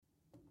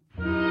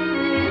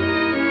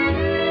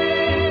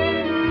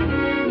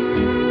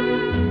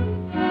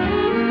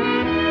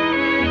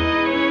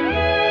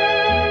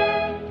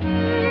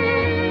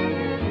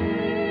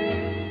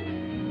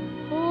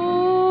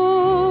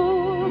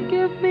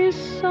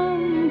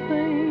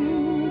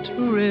something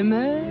to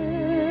remember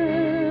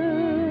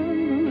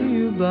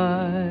you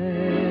by.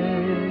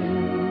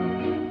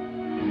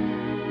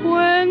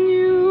 When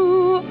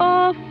you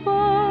are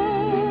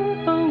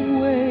far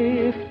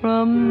away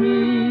from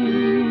me.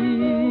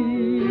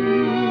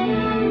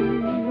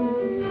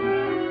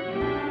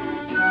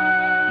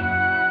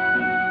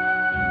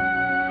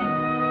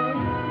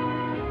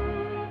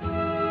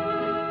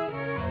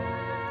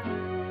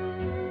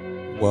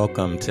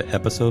 Welcome to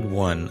episode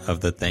 1 of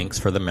the Thanks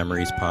for the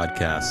Memories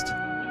podcast.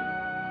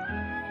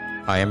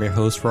 I am your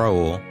host,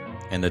 Raul,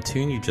 and the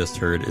tune you just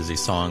heard is a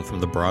song from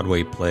the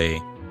Broadway play,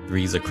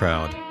 Three's a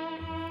Crowd.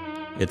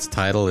 Its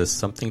title is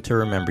Something to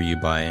Remember You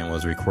By and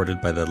was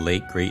recorded by the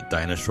late great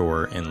Dinah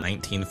Shore in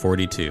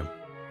 1942,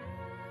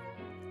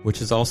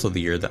 which is also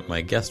the year that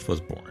my guest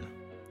was born.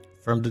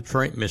 From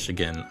Detroit,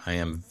 Michigan, I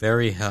am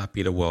very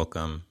happy to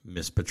welcome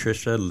Miss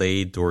Patricia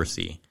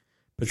Lay-Dorsey.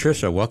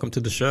 Patricia, welcome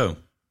to the show.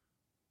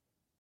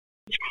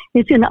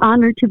 It's an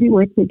honor to be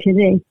with you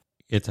today.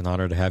 It's an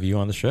honor to have you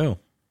on the show.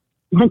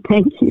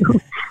 Thank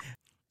you.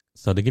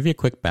 So to give you a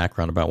quick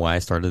background about why I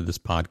started this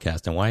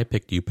podcast and why I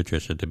picked you,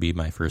 Patricia, to be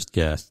my first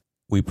guest,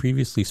 we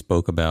previously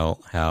spoke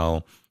about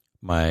how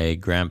my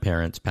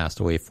grandparents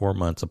passed away 4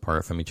 months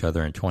apart from each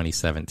other in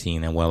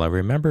 2017. And while I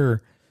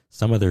remember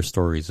some of their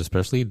stories,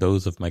 especially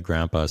those of my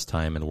grandpa's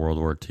time in World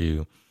War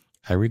II,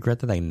 I regret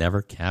that I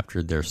never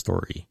captured their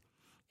story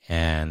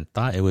and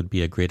thought it would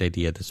be a great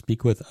idea to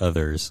speak with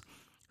others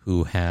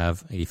who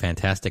have a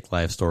fantastic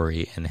life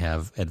story and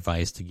have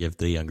advice to give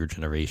the younger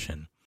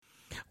generation.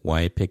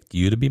 Why I picked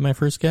you to be my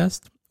first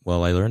guest?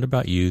 Well, I learned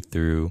about you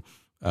through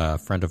a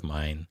friend of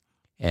mine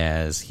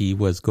as he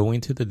was going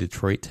to the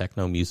Detroit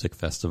Techno Music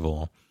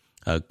Festival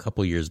a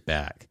couple years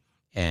back.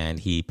 And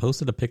he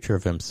posted a picture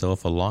of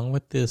himself along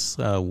with this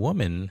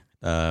woman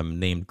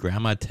named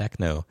Grandma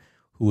Techno,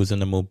 who was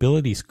in a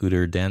mobility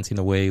scooter dancing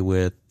away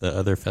with the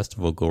other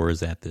festival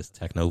goers at this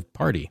techno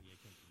party.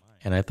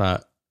 And I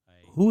thought,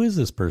 who is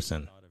this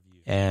person?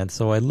 And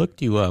so I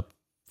looked you up,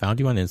 found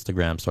you on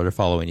Instagram, started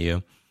following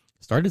you,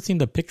 started seeing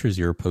the pictures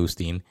you were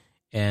posting,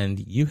 and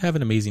you have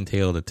an amazing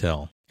tale to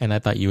tell. And I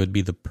thought you would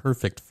be the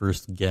perfect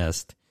first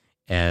guest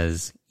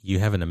as you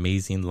have an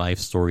amazing life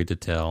story to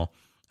tell.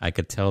 I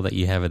could tell that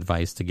you have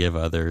advice to give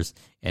others,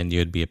 and you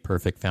would be a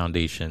perfect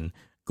foundation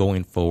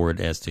going forward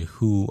as to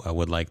who I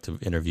would like to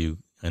interview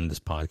in this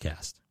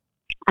podcast.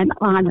 I'm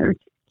honored,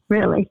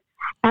 really.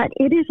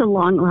 It is a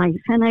long life,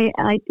 and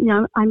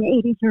I'm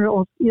 80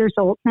 years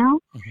old now,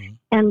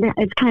 and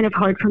it's kind of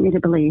hard for me to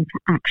believe,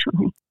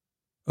 actually.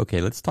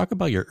 Okay, let's talk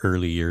about your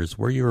early years,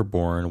 where you were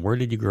born, where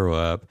did you grow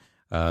up,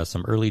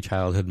 some early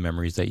childhood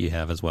memories that you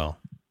have as well.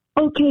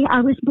 Okay, I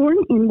was born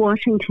in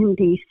Washington,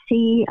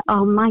 D.C.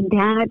 My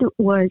dad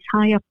was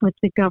high up with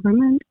the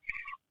government,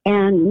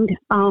 and,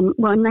 in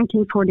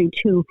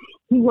 1942,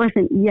 he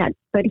wasn't yet,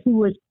 but he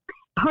was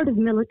part of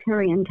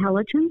military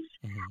intelligence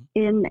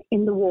in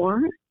the war.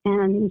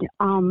 And,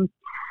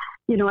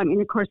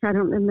 of course, I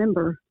don't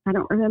remember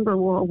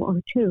World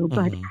War II,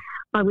 but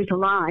I was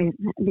alive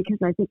because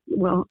I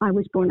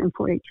was born in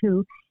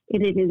 42. It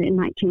ended in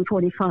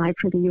 1945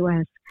 for the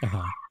U.S.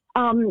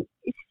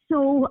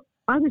 So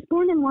I was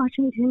born in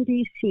Washington,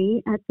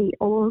 D.C. at the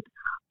old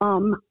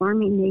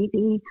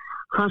Army-Navy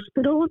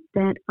hospital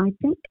that I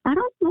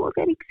don't know if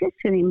it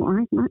exists anymore.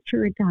 I'm not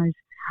sure it does.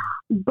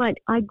 But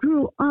I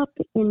grew up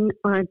in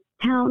a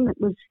town that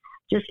was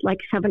just like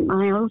 7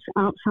 miles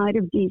outside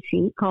of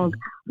D.C. called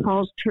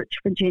Falls Church,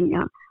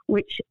 Virginia,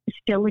 which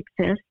still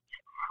exists.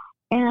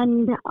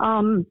 And,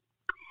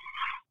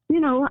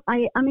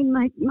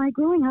 my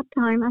growing up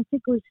time, I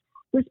think was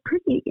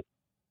pretty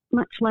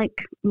much like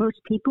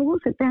most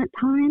people's at that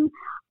time.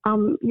 I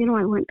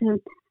went to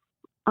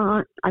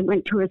an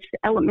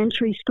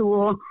elementary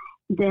school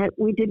that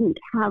we didn't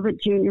have a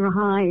junior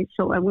high,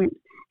 so I went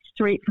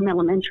straight from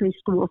elementary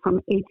school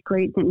from 8th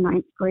grade, then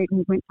 9th grade,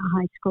 we went to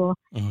high school.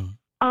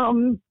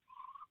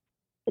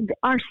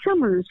 Our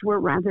summers were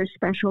rather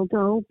special,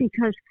 though,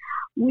 because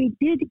we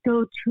did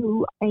go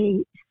to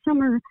a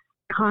summer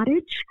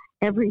cottage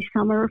every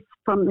summer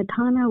from the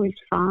time I was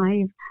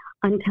 5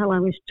 until I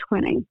was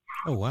 20.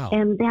 Oh, wow.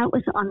 And that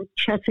was on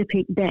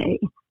Chesapeake Bay.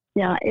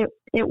 Yeah,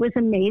 it was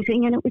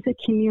amazing, and it was a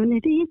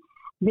community.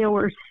 There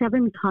were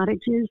 7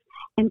 cottages,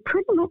 and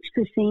pretty much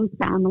the same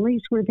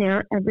families were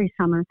there every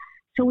summer.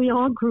 So we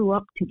all grew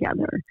up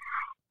together.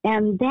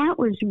 And that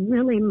was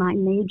really my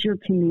major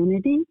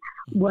community,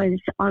 was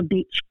our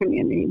beach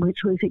community,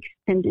 which was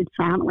extended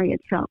family,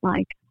 it felt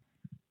like.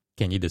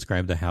 Can you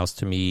describe the house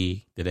to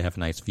me? Did it have a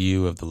nice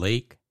view of the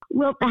lake?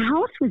 Well, the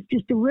house was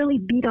just a really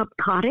beat-up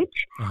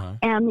cottage,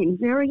 and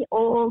very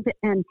old,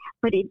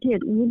 but it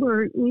did. We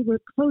were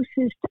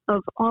closest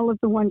of all of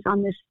the ones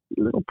on this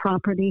little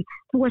property.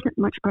 There wasn't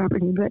much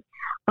property, but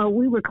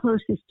we were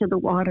closest to the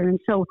water. And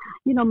so,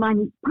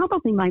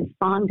 probably my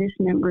fondest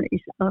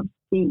memories of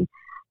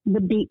the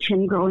beach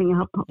and growing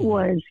up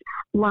was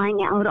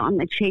lying out on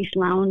the Chase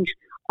Lounge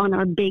on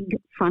our big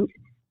front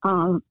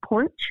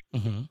porch,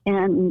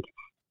 and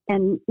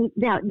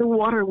that the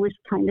water was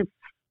kind of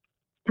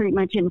pretty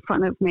much in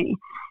front of me.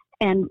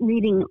 and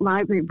reading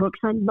library books.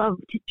 I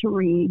loved to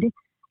read.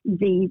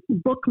 The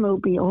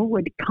bookmobile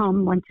would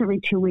come once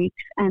every 2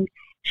 weeks, and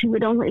she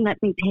would only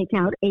let me take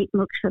out 8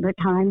 books at a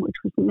time, which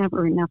was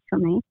never enough for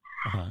me.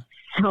 Uh-huh.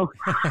 So,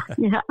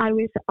 yeah, I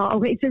was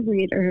always a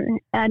reader.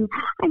 And,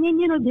 I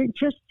mean, they're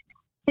just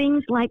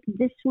things like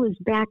this was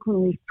back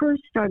when we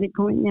first started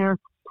going there.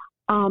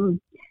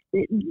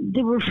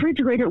 The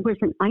refrigerator was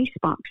an ice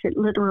box. It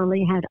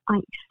literally had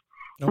ice.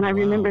 Oh, and I wow.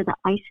 remember the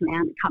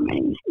Iceman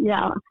coming.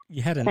 Yeah.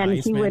 You had an And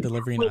Iceman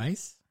delivering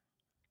ice?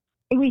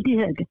 We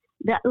did.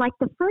 That, like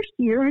the first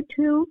year or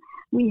two,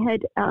 we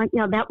had,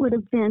 that would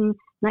have been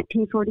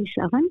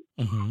 1947.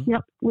 Mm-hmm.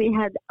 Yep. We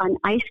had an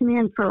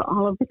Iceman for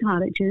all of the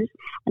cottages.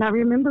 And I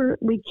remember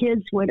we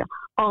kids would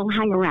all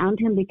hang around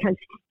him because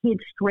he'd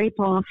scrape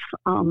off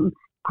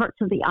parts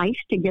of the ice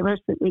to give us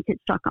that we could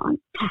suck on.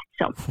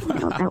 So,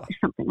 that was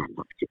something I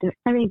loved to do.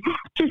 I mean,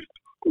 just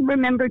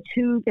remember,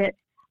 too, that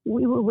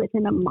we were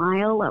within a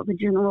mile of a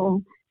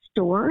general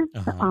store.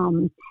 Uh-huh.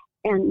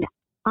 And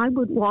I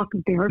would walk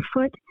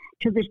barefoot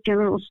to this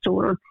general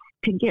store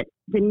to get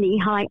the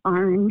knee-high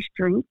orange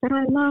drink that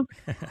I love.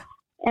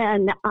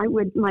 And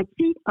my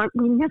feet,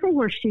 we never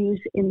wore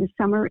shoes in the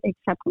summer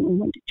except when we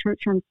went to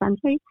church on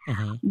Sunday.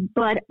 Uh-huh.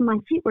 But my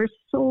feet were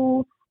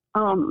so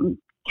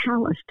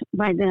calloused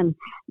by then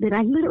that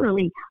I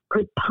literally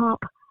could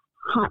pop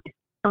hot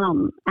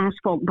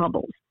asphalt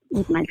bubbles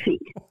with my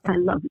feet. I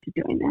loved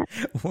doing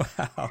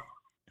that.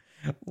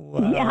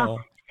 Wow. Yeah.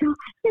 So,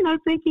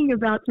 thinking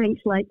about things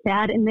like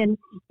that. And then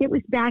it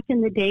was back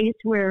in the days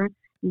where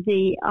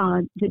the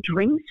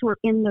drinks were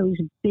in those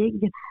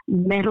big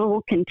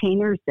metal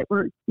containers that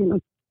were,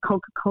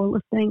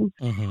 Coca-Cola things.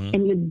 Mm-hmm.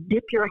 And you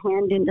dip your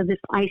hand into this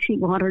icy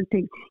water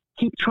to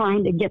keep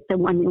trying to get the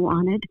one you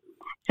wanted.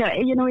 So,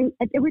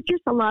 there were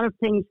just a lot of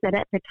things that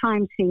at the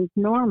time seemed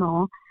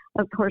normal.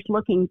 Of course,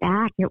 looking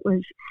back, it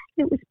was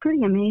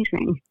pretty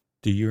amazing.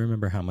 Do you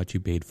remember how much you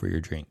paid for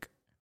your drink?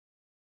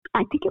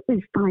 I think it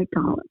was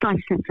 $5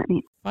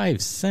 cents.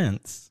 5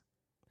 cents?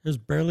 There's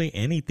barely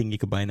anything you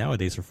could buy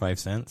nowadays for 5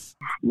 cents.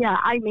 Yeah,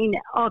 I mean,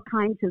 all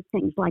kinds of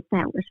things like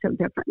that were so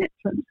different in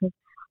terms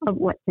of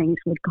what things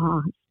would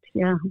cost.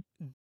 Yeah.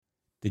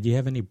 Did you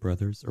have any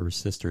brothers or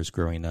sisters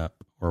growing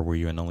up, or were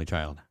you an only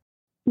child?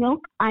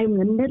 Nope, I'm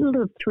the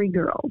middle of 3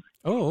 girls.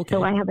 Oh, okay.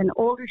 So I have an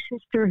older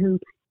sister who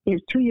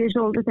is 2 years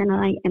older than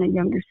I, and a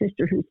younger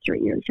sister who's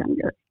 3 years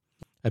younger.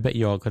 I bet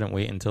you all couldn't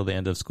wait until the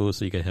end of school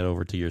so you could head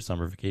over to your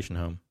summer vacation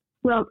home.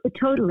 Well,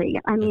 totally.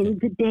 I mean,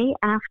 the day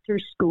after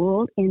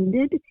school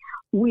ended,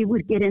 we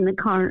would get in the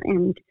car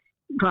and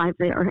drive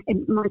there.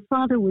 And my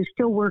father was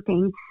still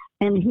working,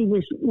 and he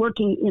was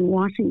working in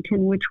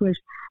Washington, which was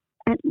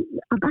at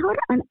about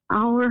an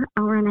hour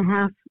and a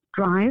half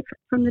drive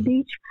from the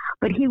beach.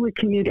 But he would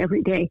commute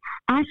every day,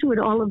 as would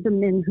all of the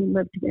men who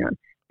lived there.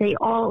 They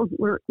all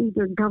were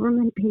either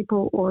government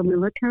people or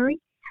military.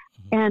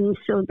 And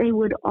so they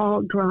would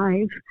all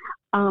drive,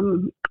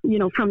 from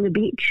the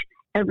beach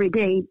every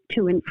day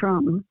to and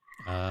from.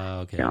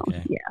 Okay. So,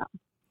 okay. yeah.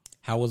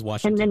 How was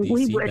Washington,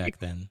 D.C. back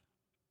then?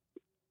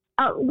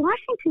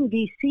 Washington,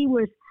 D.C.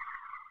 was,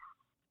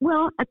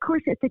 well, of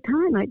course, at the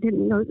time, I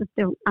didn't know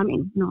that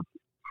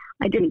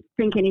I didn't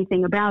think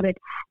anything about it.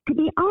 To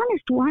be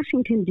honest,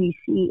 Washington,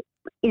 D.C.,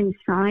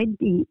 inside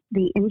the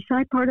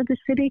inside part of the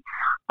city,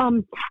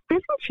 hasn't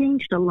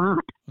changed a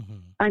lot. Mm-hmm.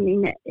 I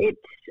mean, it's,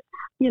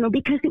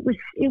 because it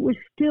was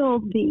still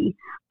the,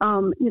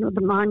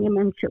 the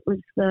monuments, it was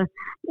the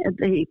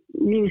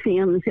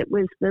museums, it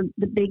was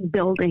the big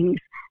buildings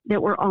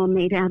that were all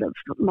made out of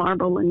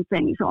marble and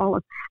things, all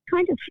of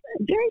kind of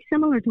very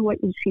similar to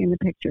what you see in the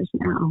pictures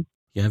now.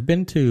 Yeah, I've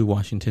been to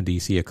Washington,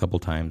 D.C. a couple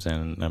times,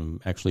 and I'm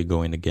actually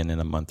going again in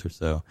a month or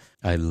so.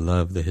 I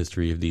love the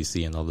history of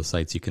D.C. and all the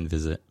sites you can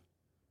visit.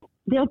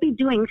 They'll be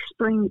doing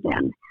spring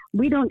then.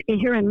 We don't,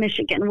 here in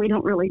Michigan, we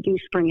don't really do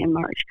spring in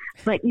March,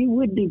 but you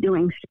would be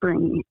doing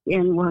spring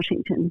in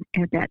Washington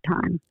at that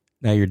time.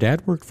 Now, your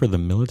dad worked for the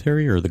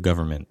military or the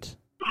government?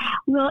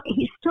 Well,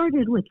 he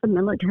started with the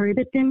military,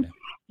 but then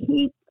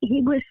he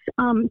was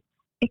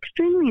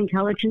extremely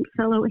intelligent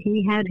fellow.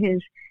 He had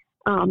his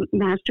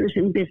master's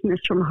in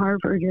business from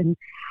Harvard, and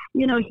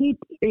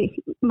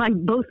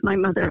both my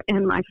mother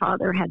and my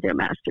father had their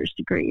master's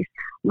degrees.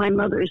 My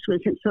mother's was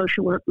in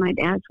social work, my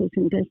dad's was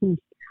in business.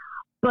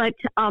 But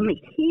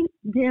he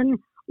then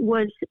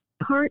was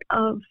part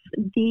of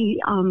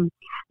the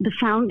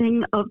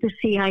founding of the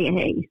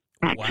CIA,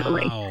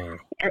 actually. Wow.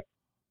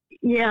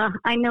 Yeah,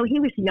 I know.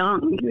 He was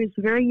young. He was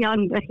very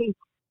young, but he's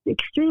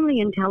extremely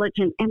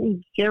intelligent and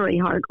a very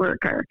hard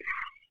worker.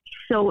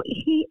 So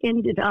he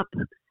ended up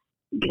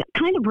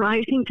kind of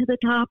rising to the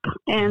top,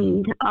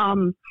 and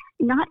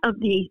not of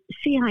the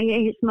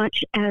CIA as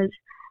much as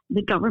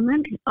the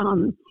government.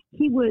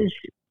 He was,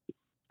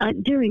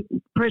 during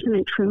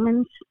President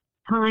Truman's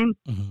time,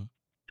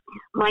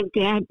 my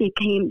dad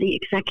became the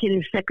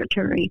executive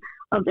secretary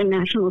of the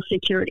National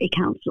Security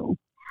Council.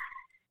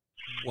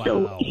 Wow.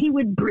 So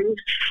he'd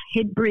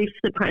brief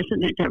the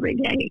president every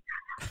day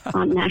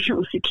on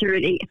national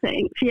security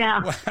things.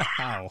 Yeah.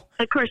 Wow.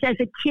 Of course, as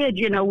a kid,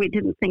 we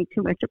didn't think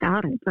too much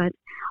about it. But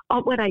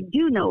what I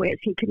do know is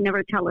he could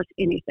never tell us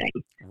anything.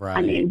 Right.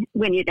 I mean,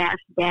 when you'd ask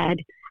Dad,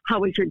 how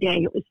was your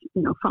day? It was,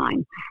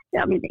 fine.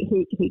 I mean,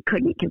 he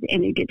couldn't give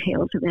any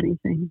details of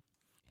anything.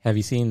 Have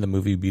you seen the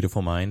movie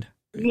Beautiful Mind?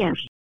 Yes.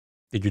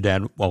 Did your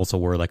dad also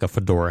wear like a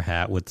fedora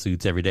hat with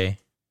suits every day?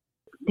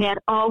 Dad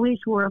always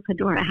wore a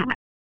fedora hat.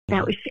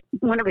 That was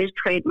one of his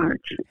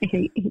trademarks.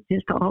 He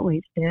just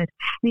always did. And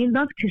he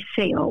loved to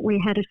sail. We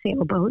had a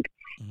sailboat,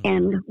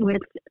 and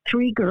with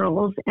 3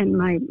 girls and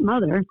my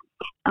mother,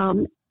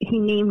 he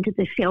named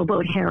the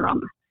sailboat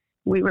Harem.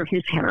 We were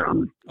his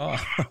harem.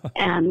 Oh.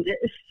 And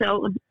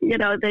so,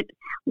 that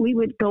we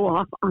would go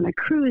off on a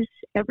cruise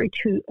for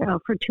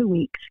 2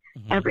 weeks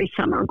every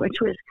summer, which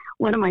was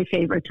one of my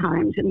favorite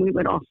times. And we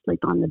would all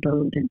sleep on the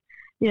boat. And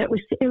it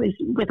was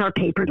with our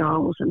paper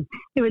dolls, and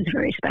it was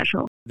very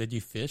special. Did you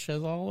fish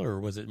at all, or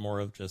was it more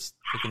of just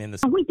taking in the...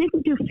 We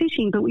didn't do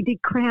fishing, but we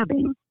did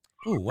crabbing.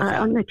 Ooh,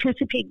 on the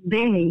Chesapeake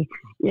Bay.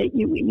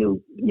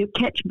 You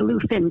catch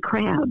bluefin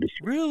crabs.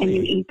 Really? And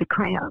you eat the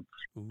crabs.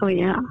 Ooh, oh,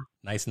 yeah.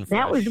 Nice and fresh.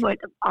 That was what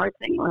our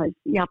thing was.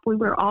 Yep, we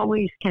were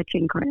always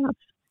catching crabs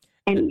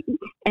and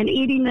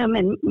eating them,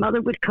 and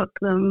Mother would cook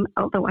them,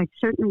 although I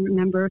certainly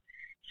remember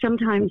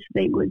sometimes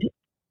they would...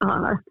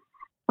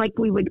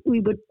 we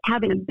would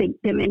have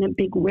them in a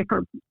big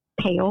wicker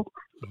pail,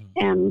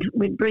 and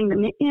we'd bring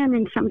them in,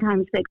 and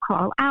sometimes they'd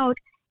crawl out,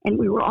 and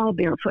we were all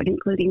barefoot,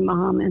 including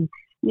Mom, and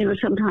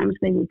sometimes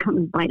they would come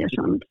and bite us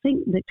on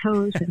the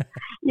toes, and,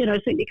 so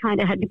you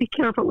kind of had to be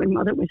careful when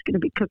Mother was going to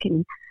be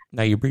cooking.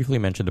 Now, you briefly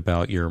mentioned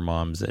about your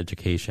mom's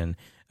education.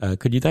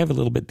 Could you dive a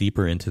little bit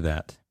deeper into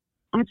that?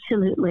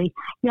 Absolutely.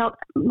 Yeah,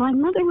 my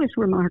mother was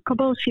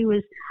remarkable. She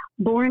was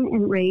born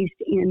and raised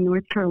in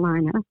North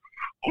Carolina,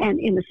 and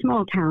in a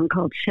small town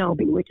called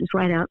Shelby, which is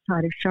right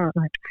outside of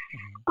Charlotte,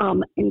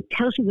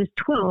 until she was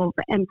 12.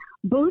 And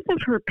both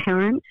of her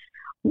parents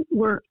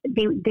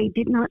they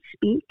did not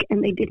speak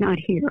and they did not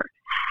hear.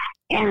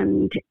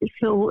 And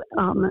so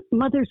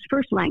Mother's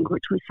first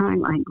language was sign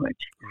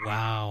language.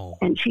 Wow.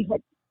 And she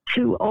had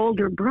 2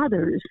 older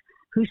brothers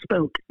who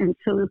spoke, and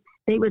so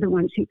they were the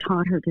ones who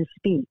taught her to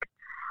speak.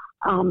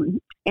 And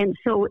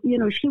so,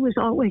 she was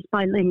always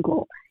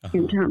bilingual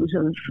in terms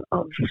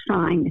of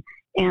sign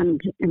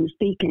and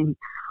speaking.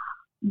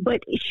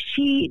 But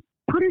she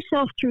put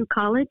herself through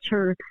college.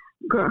 Her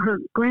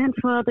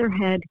grandfather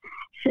had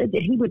said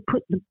that he would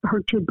put her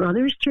 2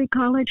 brothers through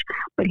college,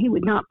 but he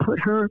would not put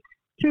her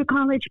through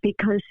college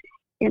because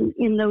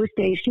in those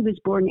days, she was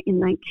born in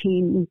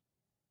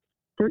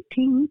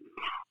 1913,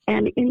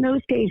 and in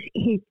those days,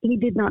 he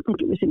did not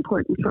think it was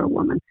important for a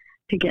woman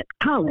to get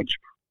college.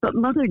 But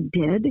Mother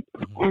did,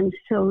 and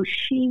so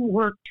she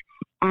worked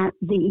at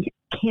the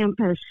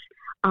campus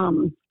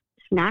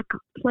snack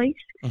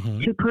place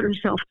to put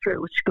herself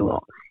through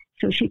school.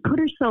 So she put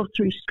herself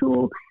through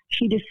school.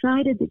 She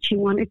decided that she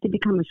wanted to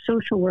become a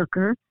social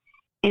worker,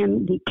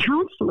 and the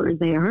counselor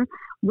there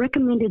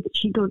recommended that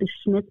she go to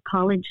Smith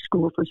College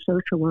School for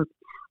Social Work,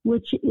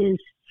 which is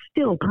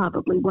still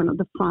probably one of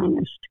the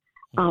finest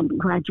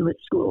graduate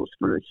schools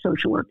for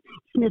social work.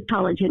 Smith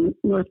College in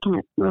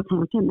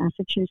Northampton,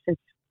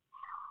 Massachusetts.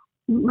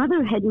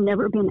 Mother had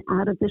never been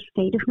out of the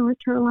state of North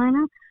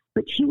Carolina,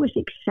 but she was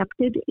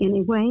accepted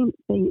anyway.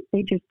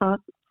 They just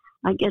thought,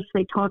 I guess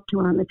they talked to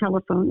her on the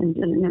telephone and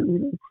did an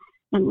interview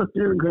and looked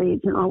at her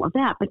grades and all of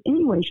that. But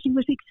anyway, she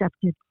was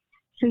accepted.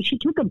 So she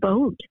took a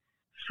boat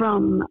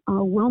from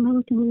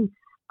Wilmington,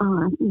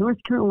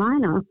 North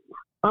Carolina,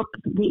 up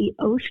the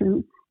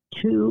ocean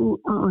to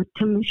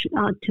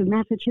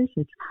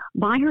Massachusetts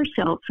by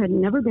herself, had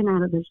never been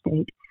out of the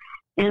state.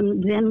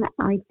 And then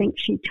I think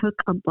she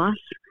took a bus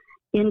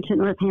into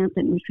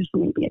Northampton, which was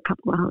maybe a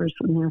couple hours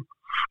from there.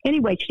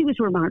 Anyway, she was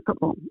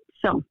remarkable.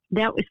 So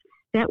that was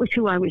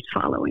who I was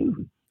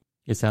following.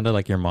 It sounded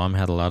like your mom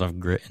had a lot of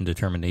grit and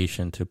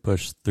determination to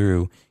push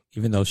through,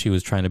 even though she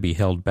was trying to be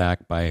held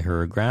back by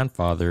her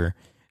grandfather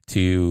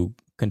to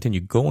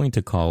continue going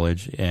to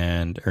college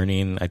and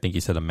earning, I think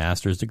you said, a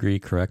master's degree,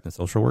 correct, in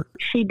social work?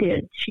 She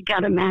did. She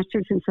got a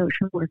master's in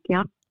social work,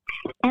 yeah.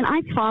 And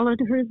I followed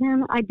her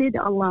then. I did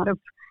a lot of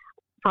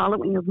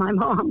following of my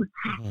mom.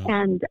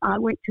 And I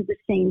went to the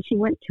same. She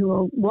went to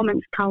a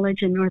women's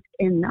college in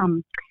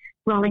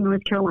Raleigh,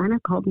 North Carolina,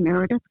 called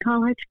Meredith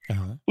College.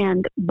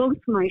 And both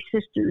my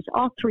sisters,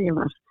 all 3 of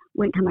us,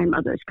 went to my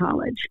mother's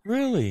college.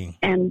 Really?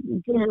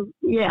 And then,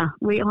 yeah,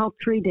 we all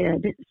 3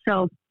 did.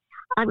 So,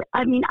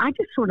 I mean, I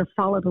just sort of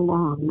followed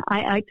along.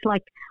 I'm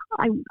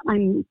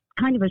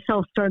kind of a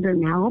self-starter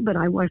now, but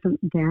I wasn't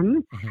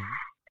then.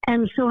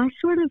 And so I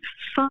sort of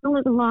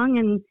followed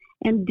along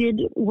and did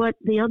what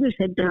the others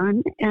had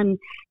done. And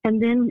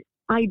then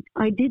I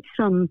did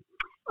some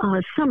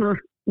summer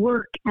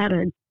work at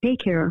a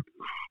daycare.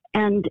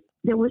 And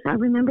I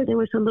remember there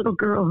was a little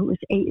girl who was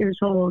 8 years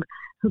old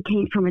who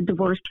came from a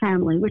divorced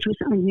family, which was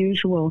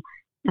unusual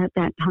at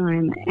that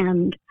time.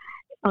 And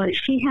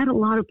she had a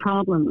lot of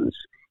problems,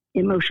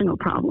 emotional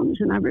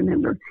problems. And I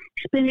remember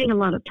spending a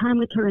lot of time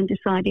with her and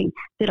deciding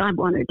that I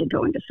wanted to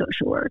go into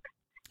social work.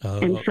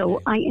 And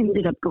so I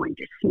ended up going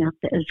to Smith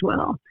as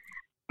well,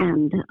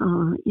 and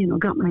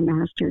got my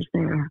master's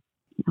there.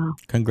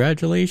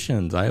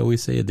 Congratulations! I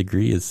always say a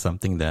degree is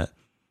something that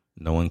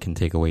no one can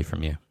take away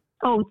from you.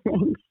 Oh,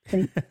 thanks.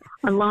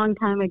 A long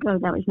time ago.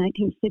 That was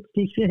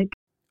 1966.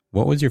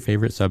 What was your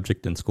favorite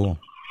subject in school?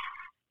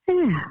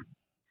 Yeah.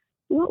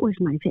 What was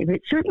my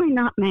favorite? Certainly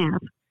not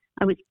math.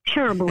 I was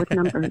terrible with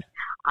numbers.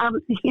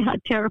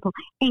 Terrible.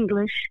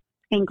 English,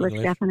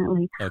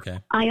 definitely. Okay.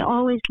 I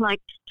always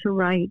liked to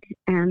write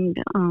and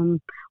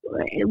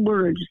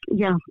words.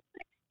 Yeah,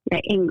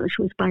 English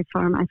was by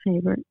far my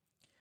favorite.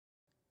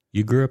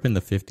 You grew up in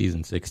the 50s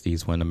and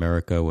 60s when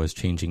America was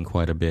changing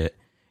quite a bit.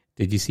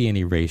 Did you see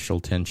any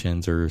racial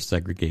tensions or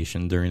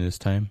segregation during this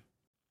time?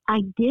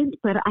 I did,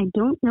 but I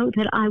don't know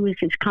that I was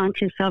as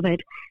conscious of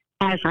it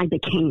as I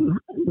became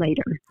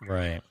later.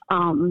 Right.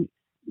 I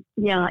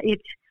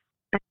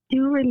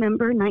do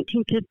remember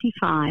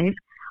 1955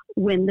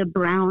 when the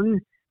Brown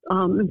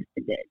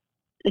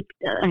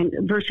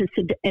versus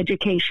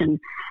education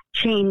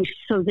changed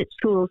so that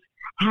schools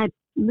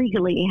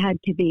legally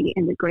had to be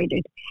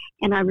integrated.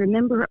 And I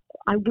remember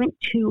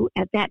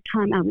at that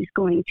time I was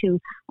going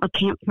to a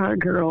Campfire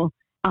Girl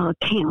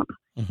camp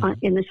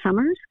in the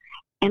summers.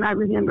 And I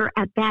remember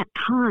at that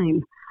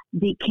time,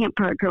 the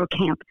Campfire Girl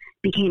camp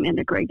became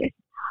integrated.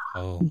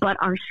 Oh. But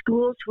our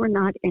schools were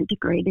not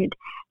integrated.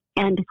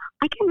 And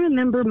I can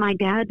remember my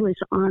dad was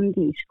on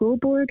the school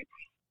board,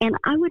 and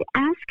I would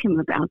ask him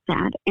about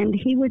that. And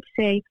he would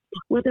say,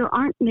 well, there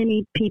aren't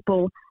many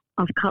people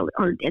of color,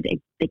 or they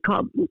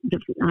call,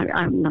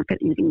 I'm not going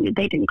to use,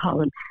 they didn't call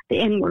them the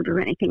N-word or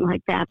anything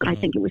like that, but I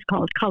think it was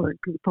called colored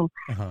people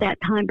that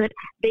time. But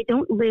they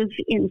don't live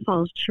in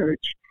Falls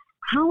Church.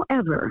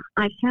 However,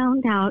 I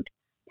found out,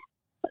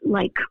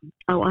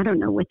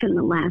 within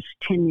the last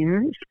 10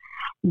 years,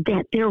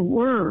 that there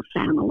were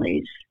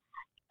families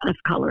of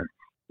color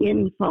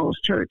in Falls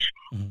Church,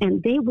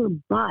 and they were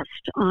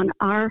bused on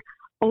our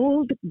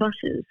old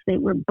buses. They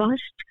were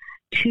bused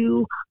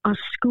to a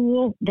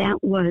school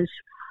that was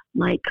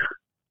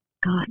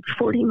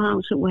 40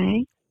 miles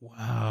away.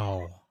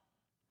 Wow.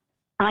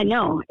 I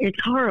know,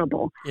 it's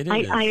horrible. It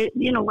is.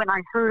 When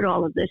I heard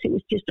all of this, it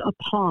was just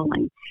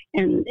appalling.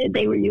 And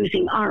they were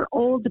using our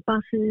old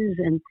buses,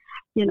 and,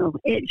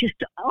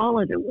 all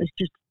of it was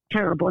just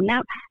terrible. And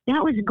that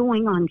was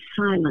going on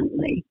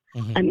silently.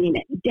 I mean,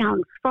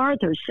 down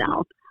farther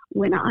south,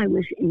 when I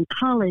was in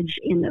college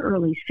in the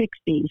early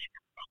 60s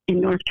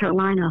in North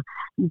Carolina,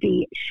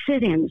 the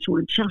sit-ins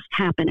were just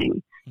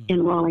happening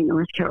in Raleigh,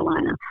 North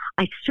Carolina.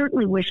 I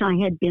certainly wish I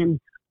had been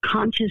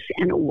conscious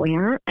and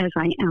aware as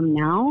I am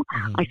now.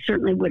 I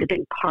certainly would have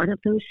been part of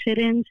those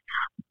sit-ins,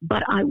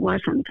 but I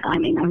wasn't. I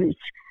mean, I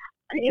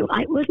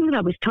wasn't that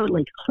I was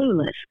totally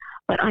clueless,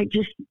 but I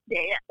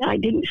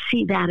didn't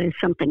see that as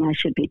something I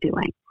should be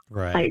doing.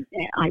 Right.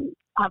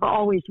 I've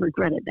always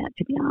regretted that,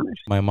 to be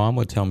honest. My mom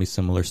would tell me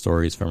similar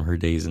stories from her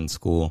days in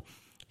school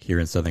here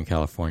in Southern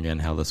California,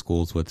 and how the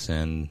schools would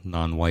send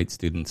non-white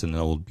students in an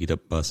old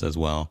beat-up bus as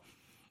well.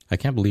 I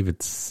can't believe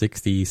it's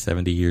 60,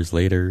 70 years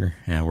later,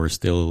 and we're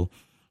still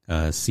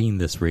seeing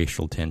this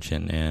racial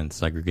tension and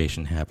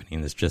segregation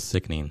happening. It's just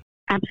sickening.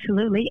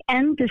 Absolutely.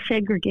 And the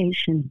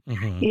segregation.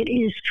 It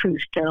is true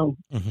still.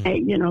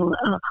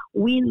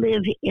 We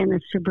live in a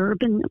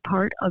suburban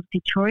part of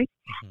Detroit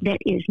that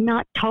is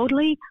not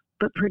totally,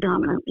 but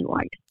predominantly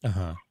white.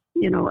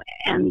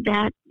 And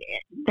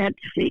that's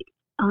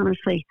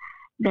honestly,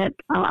 that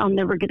I'll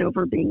never get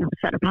over being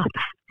upset about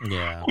that.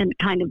 Yeah. And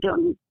kind of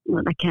doing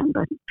what I can,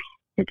 but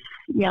it's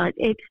a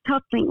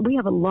tough thing. We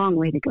have a long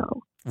way to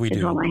go.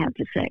 Is all I have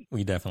to say.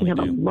 We definitely have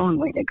a long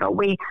way to go.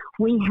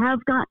 Things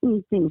have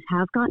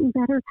gotten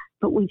better,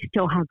 but we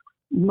still have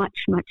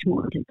much, much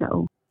more to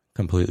go.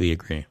 Completely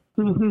agree.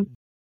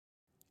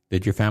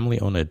 Did your family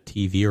own a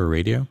TV or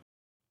radio?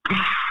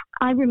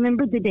 I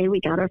remember the day we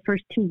got our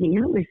first TV.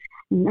 It was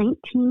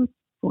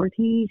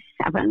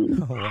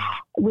 1947. Oh, wow.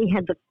 We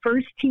had the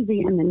first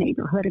TV in the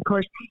neighborhood. Of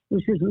course, it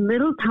was this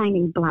little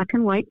tiny black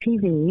and white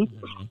TV,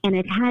 and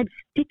it had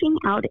sticking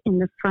out in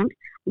the front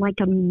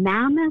like a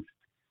mammoth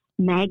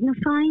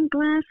magnifying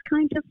glass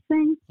kind of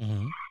thing,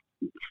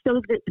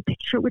 so that the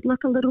picture would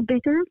look a little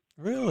bigger.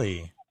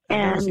 Really? I've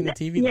never seen a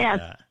TV like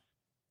that.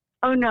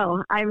 Oh,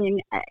 no. I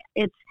mean, I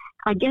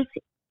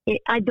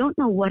don't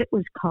know what it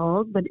was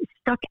called, but it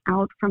stuck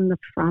out from the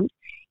front.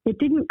 It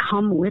didn't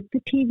come with the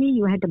TV.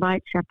 You had to buy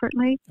it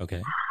separately.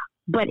 Okay.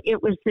 But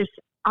it was this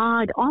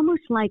odd,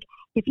 almost like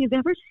if you've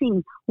ever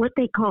seen what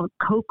they call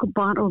Coke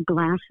bottle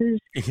glasses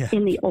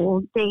in the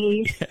old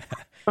days.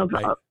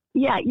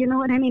 You know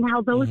what I mean?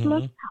 How those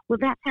look? Well,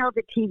 that's how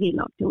the TV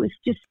looked. It was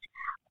just,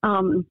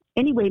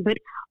 anyway, but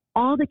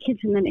all the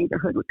kids in the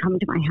neighborhood would come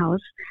to my house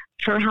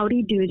for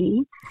howdy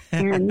doody,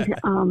 and at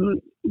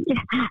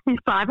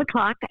 5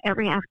 o'clock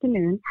every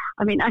afternoon.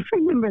 I mean, I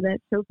remember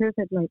that so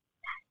perfectly.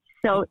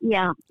 So,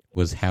 yeah.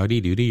 Was Howdy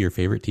Doody your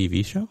favorite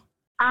TV show?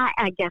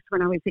 I guess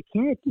when I was a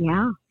kid,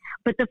 yeah.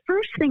 But the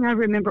first thing I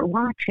remember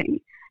watching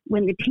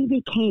when the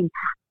TV came,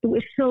 it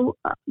was so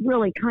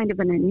really kind of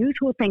an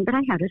unusual thing, but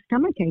I had a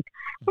stomachache.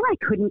 Well, I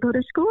couldn't go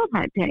to school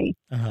that day.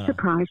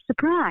 Surprise,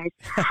 surprise.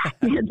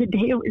 The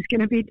day it was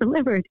going to be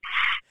delivered.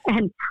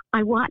 And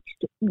I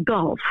watched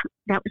golf.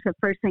 That was the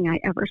first thing I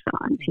ever saw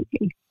on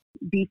TV.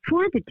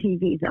 Before the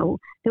TV, though,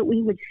 that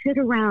we would sit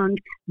around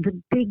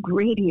the big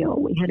radio.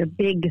 We had a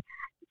big,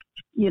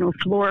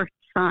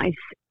 floor-size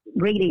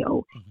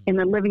radio in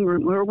the living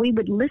room where we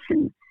would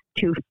listen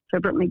to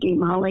Fibber McGee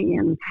Molly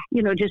and,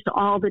 just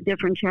all the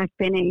different Jack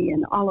Benny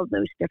and all of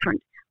those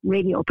different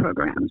radio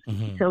programs.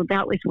 So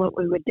that was what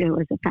we would do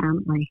as a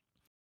family.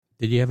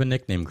 Did you have a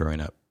nickname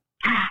growing up?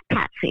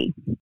 Patsy.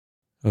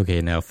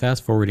 Okay, now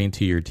fast forwarding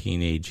to your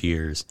teenage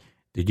years,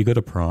 did you go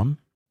to prom?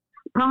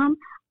 Prom?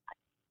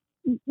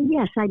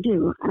 Yes, I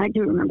do. I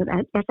do remember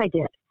that. Yes, I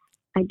did.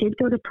 I did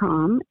go to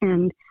prom,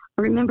 and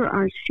I remember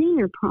our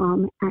senior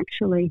prom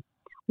actually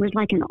was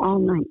like an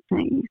all-night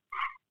thing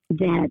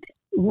that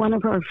one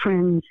of our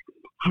friends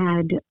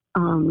had,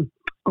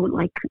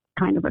 like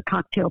kind of a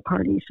cocktail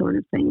party sort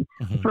of thing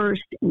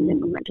first, and then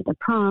we went to the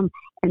prom,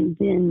 and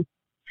then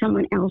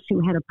someone else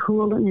who had a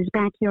pool in his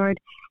backyard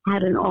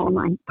had an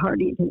all-night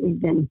party that we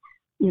then,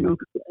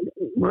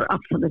 were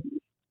up for the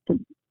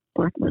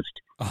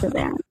breakfast for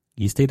that.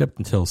 You stayed up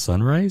until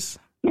sunrise?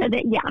 Yeah,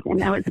 and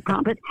that was the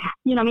prom. But,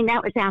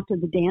 that was after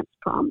the dance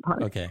prom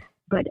part. Okay.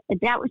 But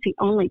that was the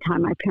only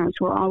time my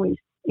parents were always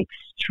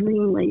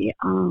extremely,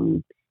 I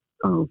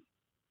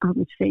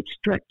would say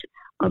strict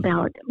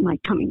about my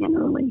coming in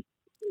early.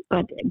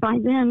 But by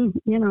then,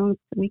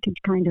 we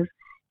could kind of,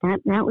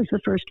 that was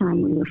the first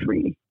time we were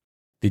free.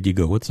 Did you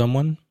go with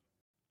someone?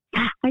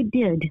 I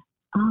did.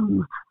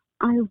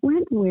 I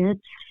went with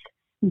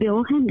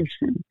Bill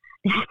Henderson.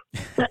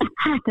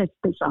 That's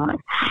bizarre.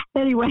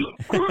 Anyway.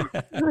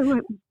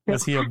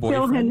 Was he a boyfriend?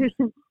 Bill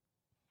Henderson.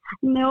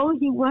 No,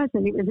 he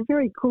wasn't. He was a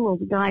very cool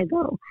guy,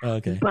 though.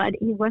 Okay. But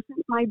he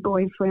wasn't my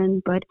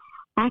boyfriend. But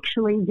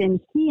actually, then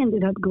he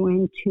ended up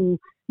going to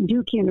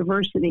Duke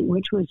University,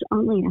 which was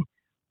only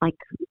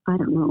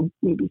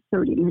maybe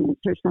 30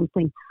 minutes or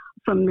something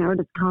from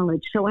Meredith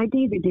College. So I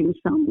dated him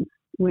some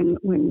when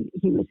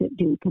he was at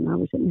Duke and I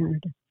was at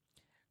Meredith.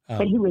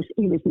 But he was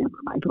never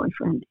my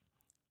boyfriend.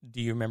 Do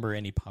you remember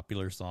any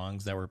popular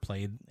songs that were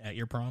played at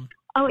your prom?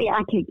 Oh, yeah,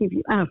 I can't give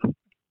you...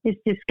 it's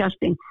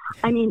disgusting.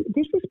 I mean,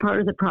 this is part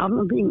of the problem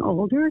of being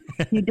older.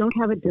 You don't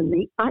have a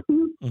delete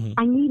button.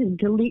 I need a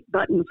delete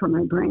button for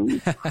my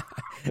brain.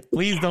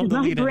 Please don't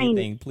delete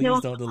anything.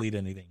 Please don't delete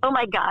anything. Oh,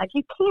 my God.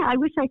 You can't. I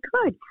wish I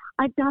could.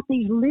 I've got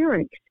these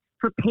lyrics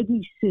for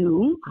Peggy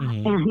Sue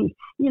and,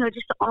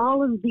 just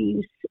all of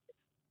these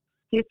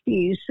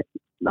 50s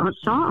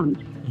songs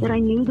that I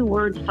knew the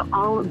words to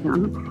all of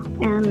them,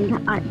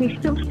 and they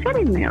still sit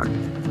in there.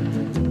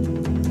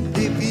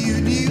 If you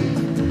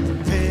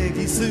knew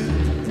Peggy Sue,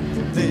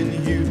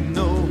 then you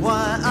know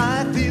why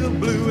I feel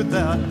blue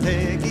without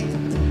Peggy,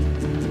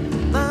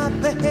 my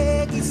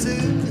Peggy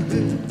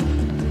Sue.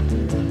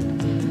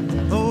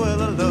 Oh,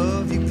 well, I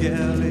love you,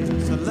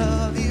 galleys, I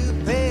love you,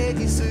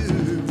 Peggy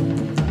Sue.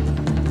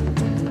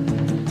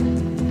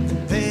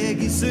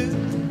 Peggy Sue,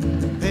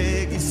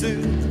 Peggy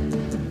Sue.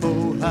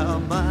 Oh, how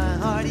my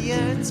heart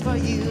yearns for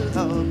you,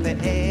 oh,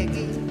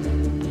 Peggy,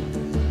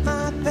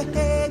 my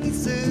Peggy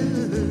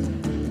Sue.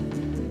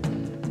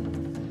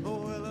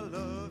 Oh, well, I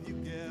love you,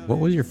 gal. What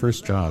was your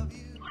first job?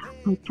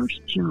 My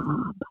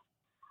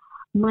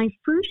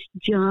first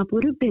job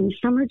would have been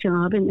summer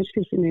job, and this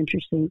is an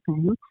interesting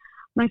thing.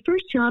 My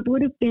first job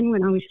would have been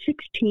when I was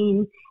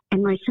 16,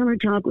 and my summer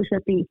job was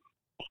at the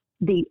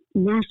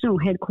national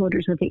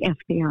headquarters of the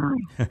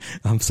FBI.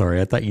 I'm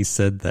sorry, I thought you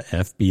said the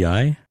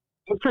FBI?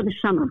 For the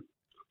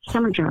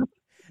summer job.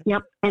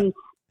 Yep. And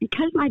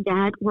because my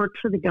dad worked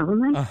for the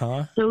government,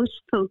 those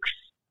folks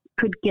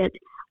could get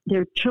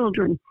their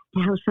children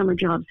to have summer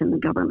jobs in the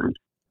government.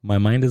 My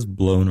mind is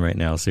blown right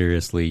now,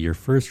 seriously. Your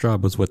first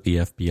job was with the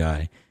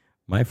FBI.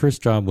 My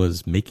first job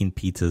was making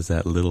pizzas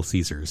at Little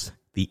Caesars.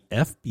 The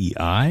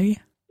FBI?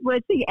 Well,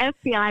 the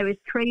FBI was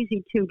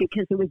crazy, too,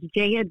 because it was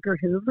J. Edgar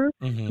Hoover,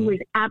 who was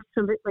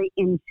absolutely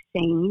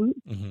insane.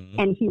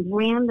 And he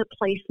ran the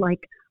place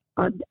like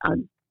a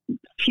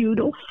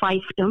feudal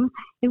fiefdom.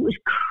 It was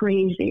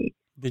crazy.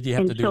 Did you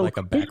have to do like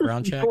a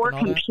background check? Before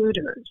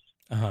computers.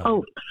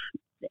 Oh,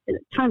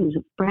 tons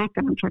of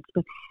background checks.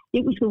 But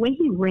it was the way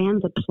he ran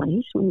the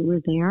place when we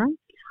were there.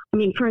 I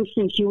mean, for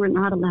instance, you were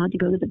not allowed to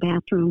go to the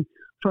bathroom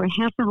for a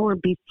half hour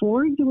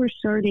before you were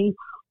starting,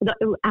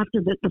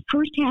 after the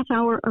first half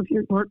hour of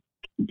your work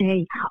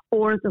day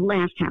or the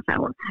last half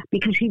hour,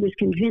 because he was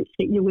convinced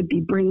that you would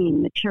be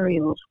bringing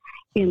materials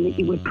in that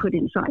you would put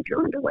inside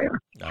your underwear.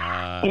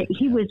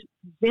 He was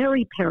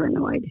very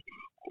paranoid.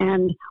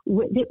 And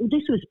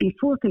this was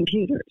before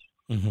computers.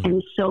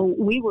 And so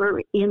we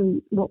were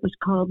in what was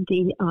called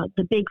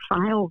the big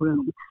file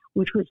room,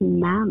 which was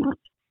mammoth,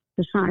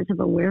 the size of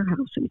a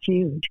warehouse. It was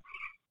huge.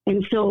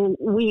 And so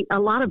a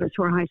lot of us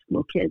were high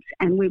school kids,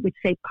 and we would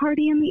say,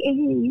 party in the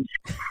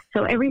A's.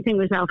 So everything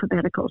was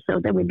alphabetical. So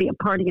there would be a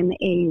party in the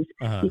A's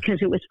because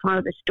it was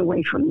farthest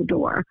away from the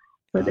door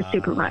where the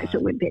supervisor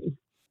would be.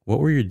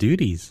 What were your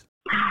duties?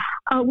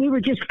 We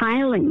were just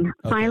filing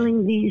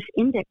these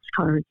index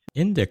cards.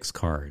 Index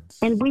cards.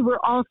 And we were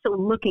also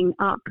looking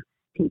up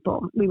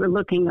people. We were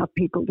looking up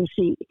people to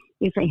see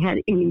if they had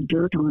any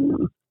dirt on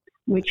them,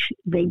 which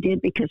they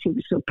did because he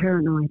was so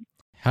paranoid.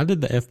 How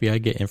did the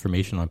FBI get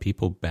information on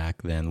people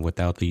back then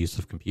without the use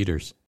of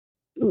computers?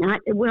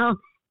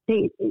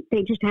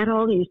 They just had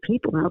all these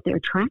people out there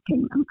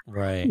tracking them.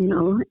 Right. You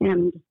know,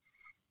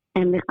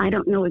 and I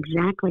don't know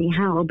exactly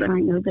how, but I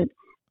know that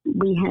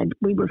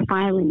we were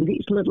filing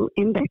these little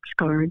index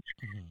cards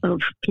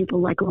of people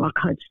like Rock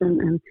Hudson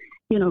and,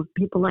 you know,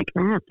 people like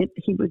that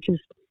he would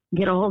just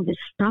get all this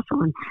stuff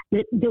on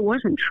that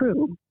wasn't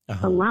true.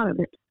 A lot of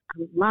it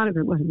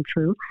wasn't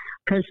true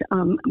because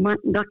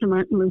Dr.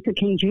 Martin Luther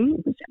King Jr.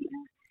 was in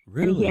there.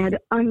 Really? And he had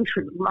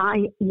untrue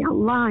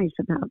lies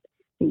about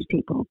these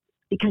people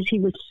because he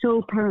was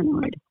so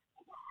paranoid.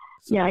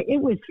 Yeah, it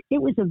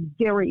was a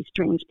very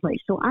strange place.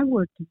 So I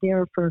worked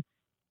there for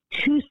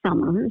 2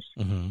 summers,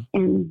 and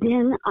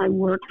then I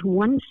worked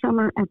 1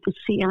 summer at the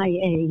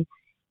CIA,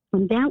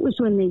 and that was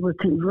when they were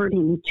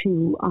converting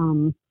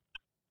to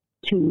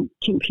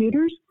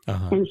computers,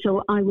 and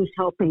so I was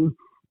helping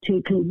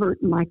to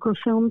convert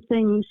microfilm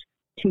things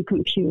to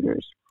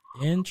computers.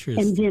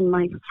 Interesting. And then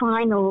my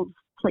final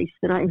place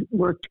that I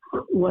worked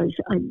was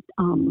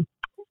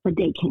a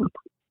day camp.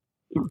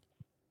 Yeah.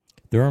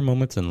 There are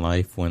moments in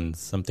life when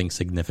something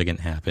significant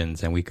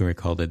happens, and we can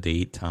recall the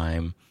date,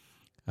 time,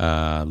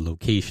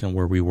 location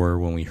where we were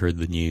when we heard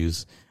the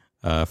news.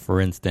 For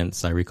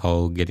instance, I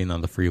recall getting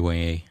on the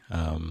freeway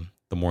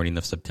the morning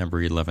of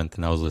September 11th,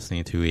 and I was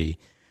listening to a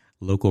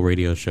local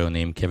radio show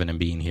named Kevin and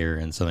Bean here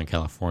in Southern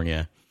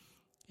California,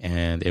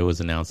 and it was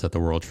announced that the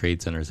World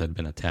Trade Centers had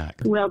been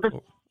attacked. Well,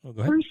 the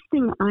first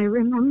thing I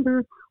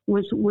remember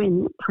was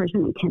when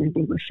President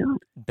Kennedy was shot.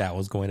 That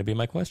was going to be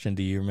my question.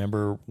 Do you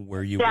remember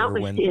where you were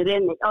when? That was it.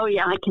 And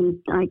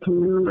I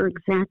can remember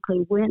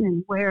exactly when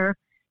and where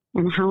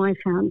and how I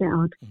found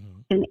out.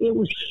 And it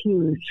was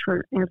huge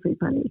for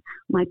everybody.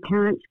 My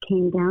parents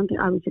came down.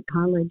 I was at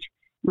college.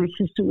 My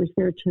sister was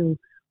there too.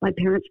 My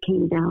parents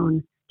came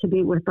down to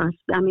be with us.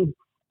 I mean,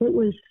 it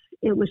was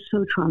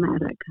so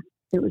traumatic.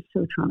 It was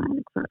so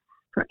traumatic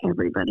for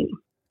everybody.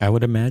 I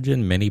would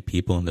imagine many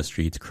people in the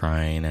streets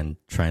crying and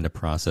trying to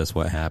process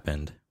what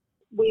happened.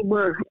 We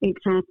were,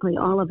 exactly.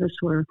 All of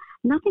us were.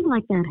 Nothing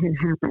like that had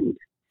happened,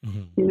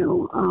 you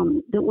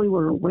know, that we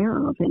were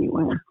aware of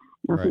anywhere.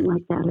 Nothing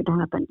like that had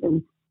happened.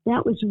 And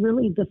that was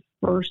really the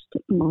first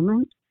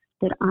moment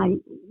that I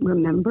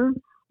remember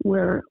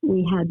where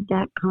we had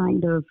that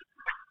kind of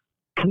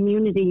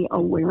community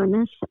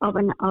awareness of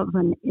an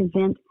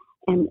event,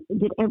 and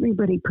that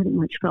everybody pretty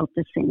much felt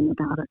the same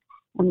about it.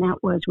 And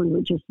that was, we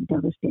were just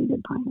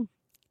devastated by it.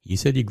 You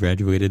said you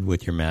graduated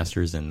with your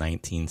master's in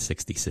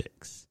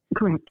 1966.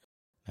 Correct.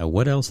 Now,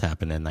 what else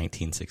happened in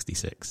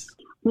 1966?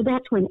 Well,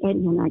 that's when Eddie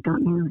and I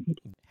got married.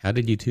 How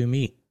did you two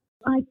meet?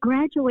 I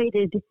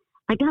graduated,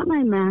 I got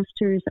my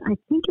master's, I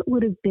think it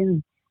would have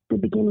been the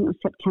beginning of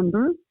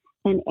September,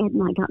 and Ed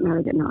and I got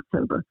married in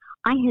October.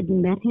 I had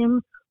met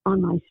him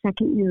on my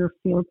second year of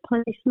field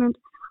placement.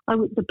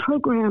 The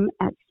program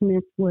at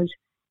Smith was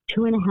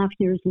 2.5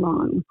 years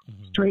long,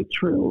 straight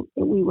through.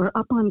 We were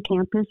up on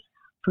campus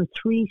for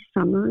 3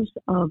 summers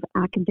of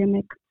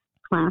academic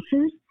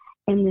classes,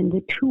 and then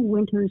the 2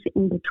 winters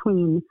in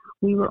between,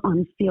 we were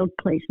on field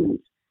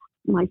placements.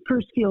 My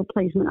first field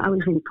placement, I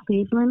was in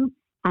Cleveland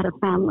at a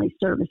family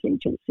service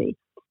agency.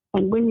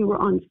 And when you were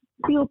on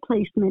field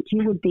placement,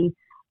 you would be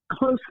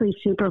closely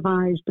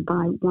supervised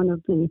by one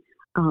of the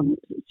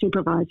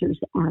supervisors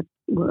at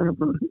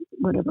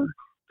whatever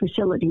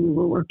facility you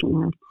were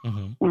working at.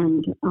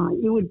 And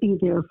you would be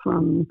there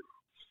from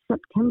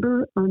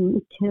September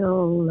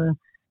until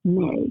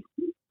May,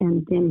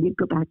 and then you'd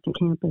go back to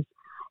campus.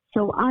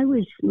 So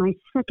my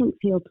second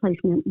field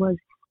placement was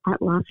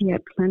at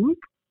Lafayette Clinic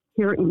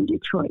here in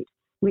Detroit,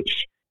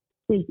 which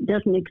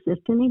doesn't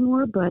exist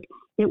anymore, but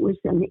it was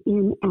an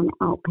in- and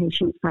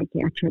outpatient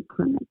psychiatric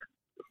clinic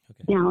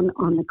down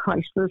on the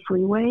Chrysler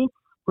Freeway,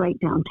 right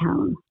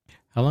downtown.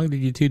 How long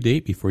did you two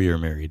date before you were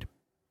married?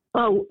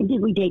 Oh,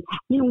 did we date?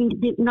 You know, we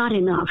did not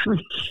enough.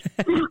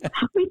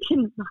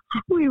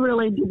 We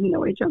really didn't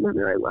know each other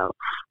very well.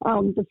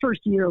 The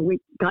first year we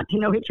got to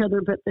know each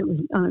other, but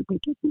we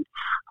didn't.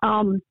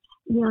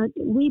 Yeah,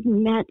 we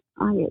met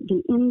at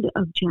the end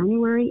of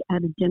January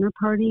at a dinner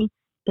party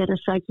that a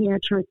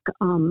psychiatric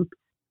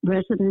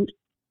resident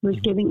was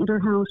giving at her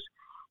house,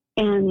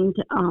 and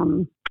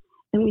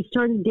we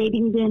started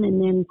dating then.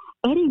 And then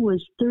Eddie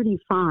was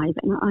 35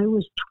 and I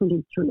was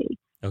 23.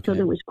 Okay. So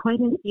there was quite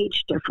an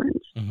age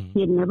difference.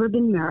 He had never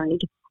been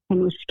married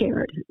and was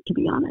scared, to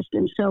be honest.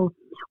 And so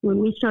when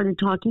we started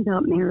talking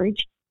about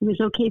marriage, it was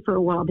okay for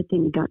a while, but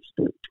then he got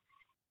spooked.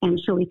 And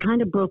so he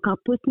kind of broke up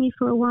with me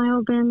for a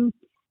while then.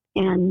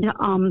 And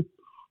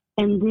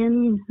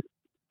then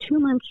 2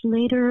 months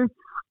later,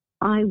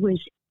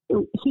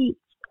 he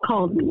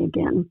called me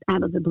again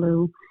out of the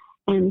blue.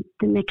 And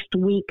the next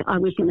week I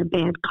was in a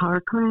bad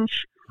car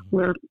crash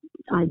where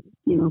I,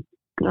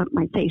 got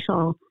my face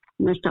all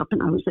messed up,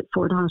 and I was at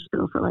Ford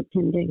Hospital for like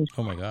 10 days.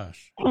 Oh my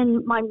gosh.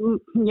 And my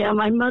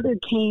mother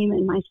came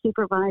and my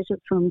supervisor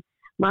from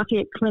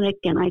Lafayette Clinic,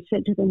 and I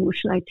said to them, well,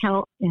 should I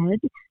tell Ed?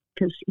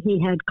 Because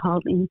he had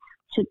called me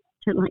to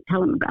like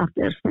tell him about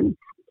this. And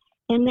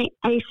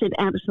I said,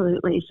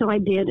 absolutely. So I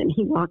did, and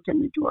he walked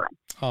in the door.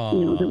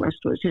 Aww. The rest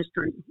was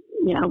history.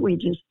 Yeah,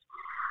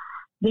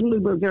 then we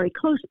were very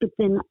close, but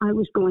then I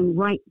was going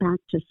right back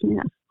to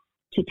Smith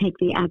to take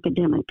the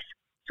academics.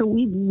 So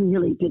we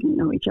really didn't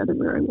know each other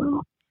very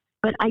well.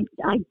 But I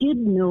did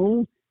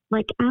know,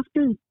 like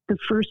after the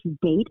first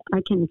date,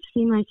 I can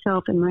see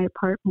myself in my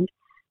apartment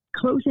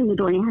closing the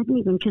door. And I hadn't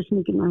even kissed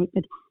me goodnight,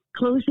 but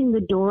closing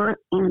the door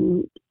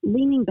and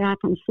leaning back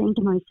and saying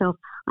to myself,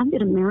 I'm going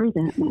to marry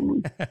that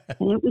man.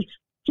 And it was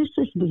just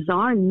this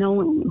bizarre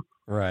knowing.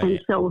 Right. And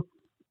so,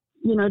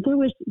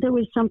 there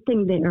was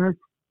something there.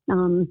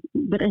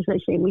 But as I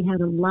say, we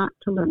had a lot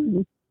to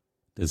learn.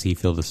 Does he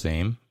feel the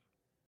same?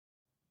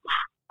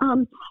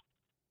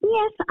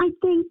 Yes, I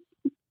think,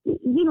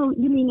 you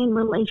mean in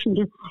relation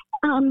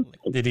to...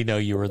 Did he know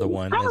you were the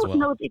one as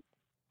well?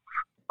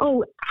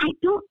 I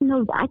don't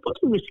know. I think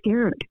he was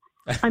scared.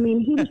 I mean,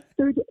 he was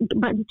 30.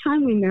 By the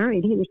time we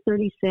married, he was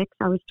 36.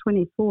 I was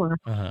 24.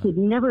 Uh-huh. He'd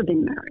never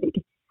been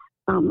married.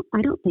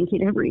 I don't think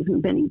he'd ever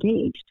even been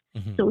engaged.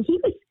 Mm-hmm. So he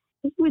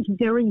was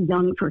very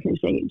young for his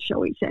age,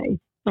 shall we say.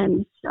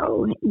 And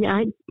so,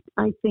 yeah,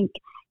 I think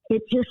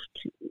it just,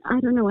 I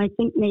don't know, I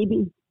think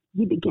maybe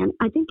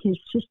I think his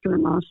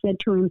sister-in-law said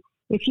to him,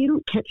 if you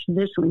don't catch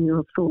this one, you're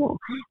a fool.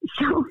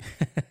 So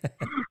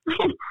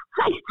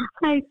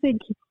I think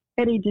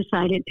Eddie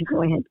decided to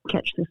go ahead and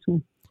catch this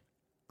one.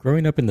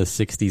 Growing up in the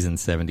 60s and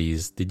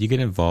 70s, did you get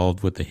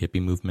involved with the hippie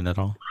movement at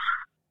all?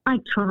 I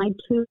tried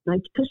to. I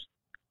just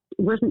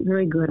wasn't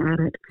very good at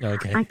it.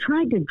 Okay. I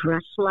tried to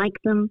dress like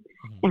them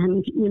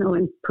and,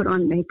 and put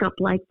on makeup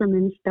like them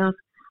and stuff.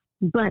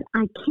 But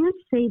I can't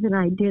say that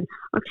I did.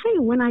 I'll tell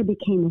you when I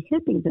became a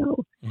hippie,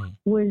 though,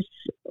 was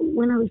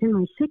when I was in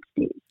my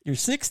 60s. Your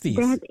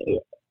 60s?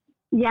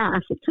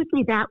 Yes, it took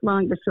me that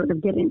long to sort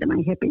of get into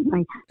my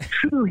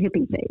true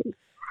hippie phase.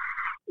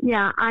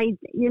 Yeah, and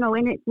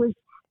it was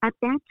at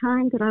that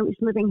time that I was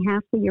living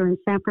half the year in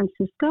San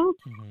Francisco,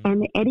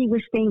 and Eddie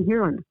was staying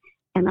here,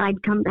 and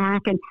I'd come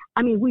back, and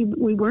I mean,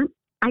 we weren't.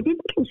 I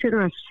didn't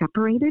consider us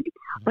separated,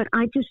 but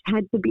I just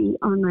had to be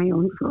on my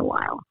own for a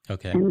while.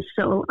 Okay. And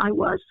so I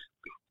was,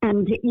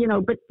 and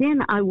but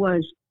then I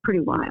was pretty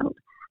wild,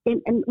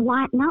 and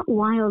not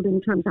wild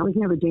in terms I was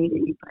never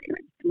dating anybody or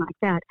anything like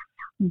that,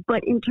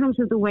 but in terms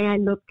of the way I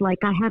looked. Like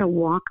I had a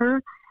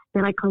walker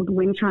that I called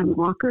Wind Chime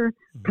Walker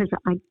because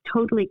I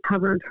totally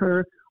covered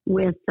her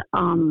with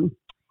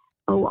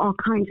all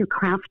kinds of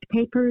craft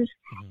papers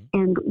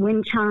and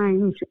wind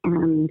chimes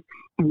and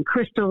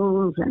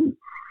crystals, and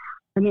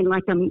I mean,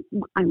 like I'm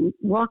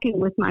walking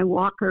with my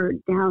walker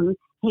down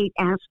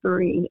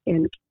Haight-Ashbury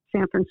in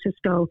San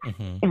Francisco,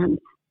 and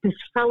this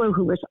fellow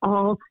who was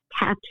all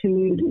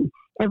tattooed and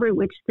every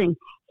which thing,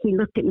 he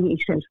looked at me,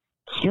 he says,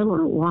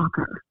 "Killer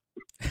Walker."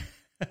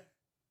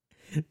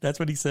 That's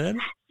what he said?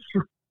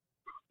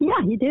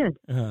 Yeah, he did.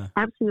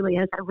 Absolutely,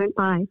 as I went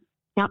by.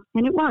 Yeah,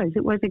 and it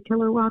was a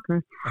killer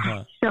walker.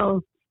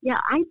 So, yeah,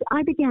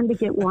 I began to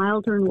get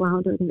wilder and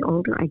wilder the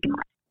older I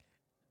got.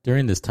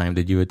 During this time,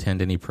 did you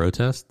attend any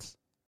protests?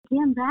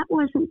 Again, that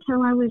wasn't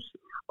until I was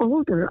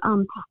older.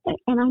 And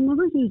I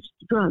never used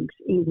drugs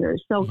either.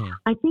 So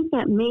I think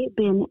that may have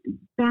been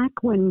back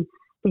when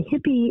the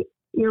hippie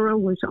era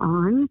was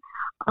on.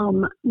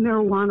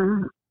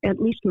 Marijuana, at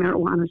least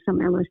marijuana, some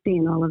LSD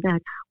and all of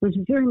that, was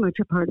very much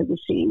a part of the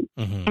scene.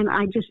 And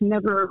I just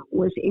never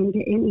was into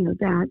any of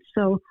that.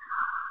 So,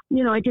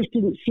 I just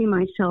didn't see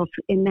myself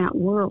in that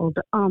world.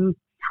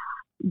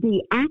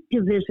 The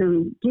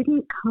activism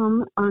didn't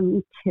come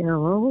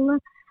until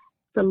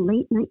the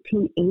late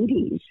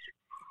 1980s.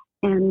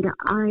 And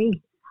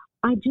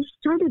I just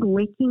started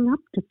waking up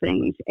to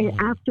things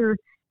after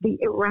the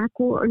Iraq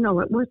War. No,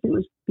 it wasn't. It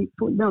was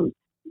before. No.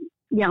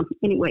 Yeah.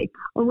 Anyway,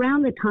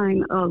 around the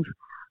time of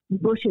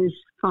Bush's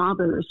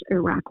father's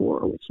Iraq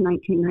War, which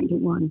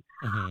 1991,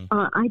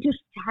 I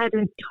just had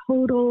a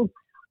total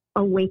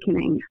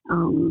awakening.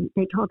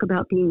 They talk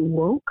about being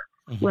woke.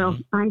 Well,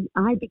 I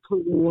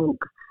became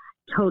woke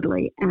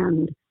totally,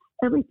 and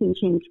everything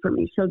changed for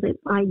me. So that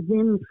I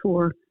then,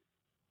 for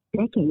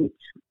decades,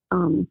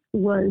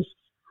 was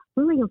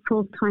really a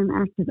full-time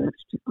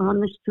activist on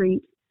the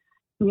street,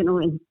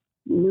 in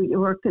New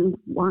York and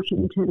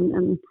Washington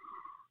and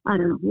I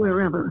don't know,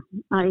 wherever.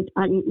 I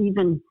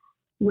even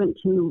went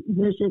to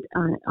visit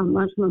a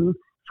Muslim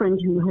friend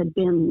who had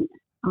been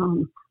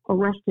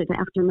arrested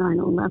after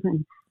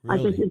 9/11. Really?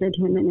 I visited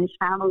him and his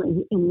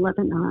family in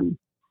Lebanon.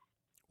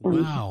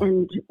 Wow.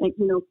 And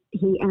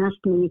he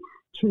asked me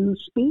to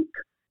speak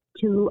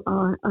to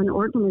an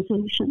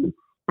organization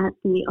at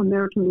the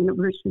American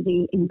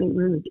University in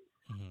Beirut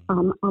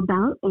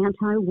about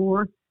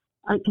anti-war,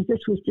 because this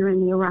was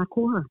during the Iraq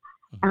War,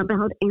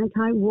 about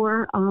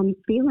anti-war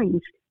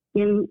feelings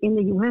in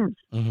the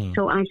U.S.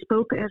 So I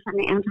spoke as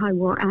an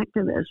anti-war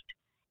activist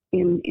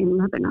in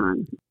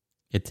Lebanon.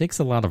 It takes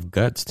a lot of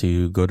guts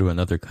to go to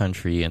another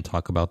country and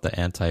talk about the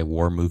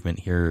anti-war movement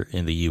here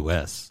in the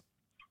U.S.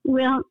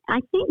 Well, I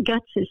think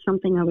guts is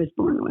something I was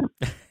born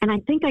with. And I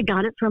think I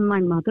got it from my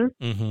mother.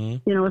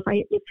 Mm-hmm. You know, if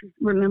you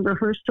remember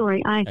her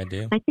story, I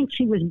do. I think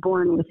she was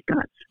born with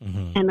guts.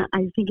 Mm-hmm. And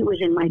I think it was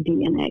in my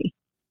DNA.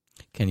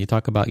 Can you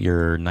talk about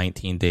your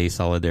 19-day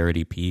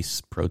solidarity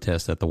peace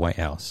protest at the White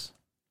House?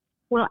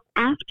 Well,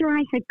 after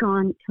I had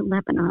gone to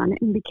Lebanon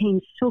and became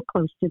so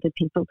close to the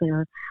people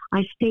there,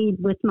 I stayed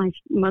with my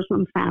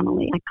Muslim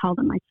family. I call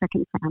them my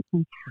second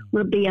family.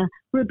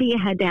 Rabia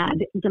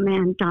Haddad, the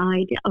man,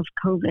 died of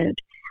COVID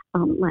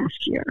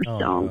last year.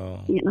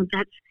 No. You know,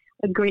 that's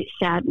a great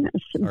sadness.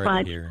 Sorry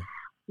but to hear.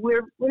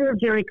 we're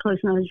very close,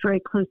 and I was very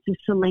close to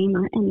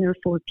Sulema and their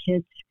 4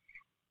 kids.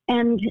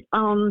 And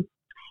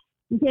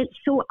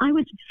so I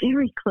was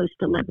very close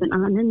to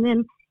Lebanon. And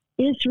then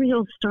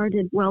Israel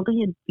started, well, they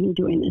had been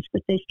doing this,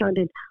 but they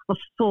started a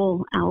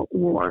full-out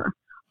war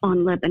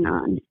on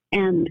Lebanon.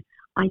 And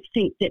I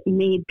think that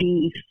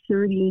maybe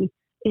 30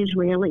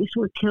 Israelis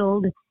were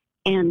killed,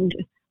 and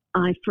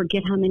I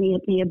forget how many,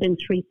 it may have been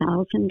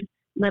 3,000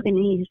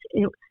 Lebanese.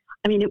 It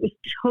was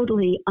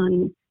totally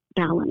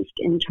unbalanced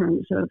in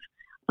terms of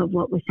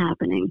what was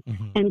happening.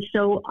 Mm-hmm. And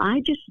so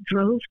I just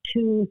drove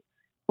to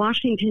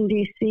Washington,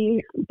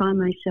 D.C. by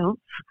myself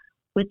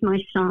with my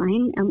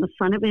sign. On the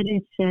front of it,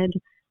 it said,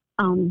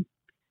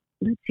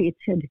 it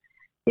said,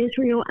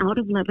 Israel out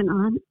of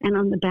Lebanon. And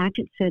on the back,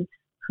 it said,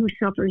 who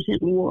suffers in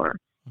war?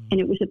 Mm-hmm.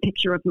 And it was a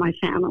picture of my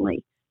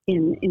family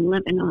in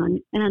Lebanon.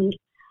 And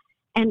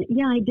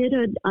yeah, I did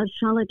a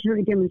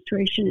solitary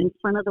demonstration in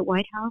front of the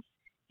White House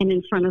and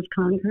in front of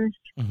Congress,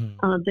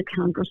 the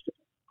Congress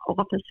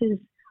offices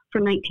for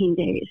 19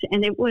 days.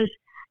 And it was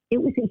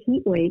a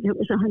heat wave. It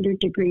was 100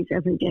 degrees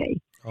every day.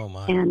 Oh,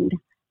 my. And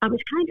I was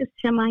kind of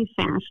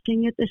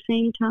semi-fasting at the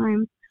same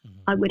time. Mm-hmm.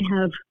 I would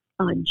have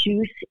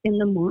juice in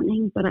the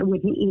morning, but I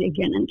wouldn't eat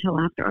again until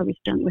after I was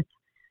done with,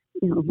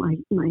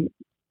 my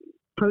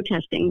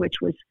protesting,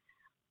 which was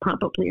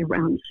probably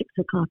around 6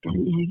 o'clock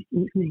in the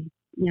evening.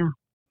 Yeah.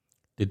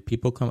 Did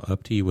people come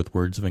up to you with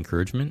words of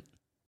encouragement?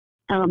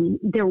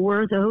 There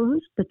were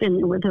those, but then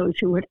there were those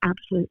who would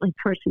absolutely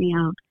curse me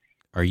out.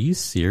 Are you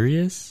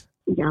serious?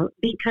 Yeah,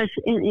 because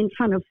in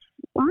front of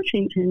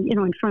Washington,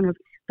 in front of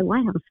the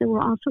White House, there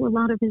were also a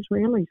lot of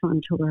Israelis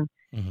on tour.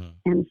 Mm-hmm.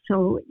 And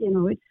so,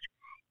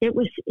 it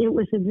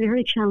was a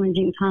very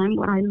challenging time.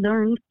 What I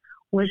learned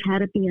was how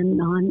to be a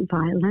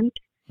nonviolent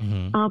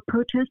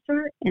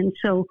protester. And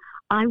so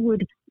I was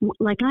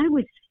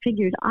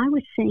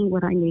saying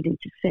what I needed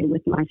to say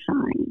with my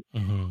sign.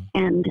 Mm-hmm.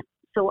 And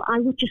so I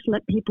would just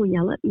let people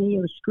yell at me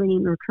or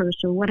scream or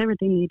curse or whatever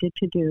they needed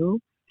to do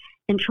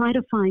and try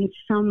to find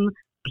some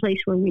place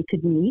where we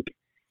could meet.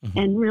 Mm-hmm.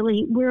 And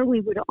really where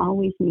we would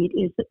always meet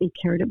is that we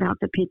cared about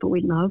the people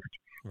we loved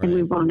and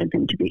we wanted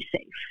them to be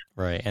safe.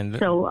 Right. And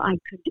so I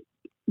could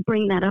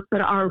bring that up,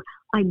 but our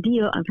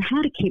idea of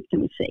how to keep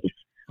them safe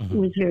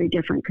was very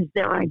different because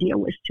their idea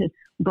was to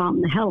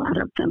bomb the hell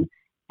out of them.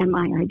 And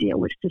my idea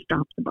was to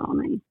stop the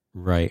bombing.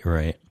 Right.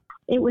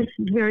 It was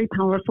very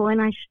powerful.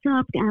 And I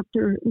stopped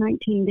after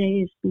 19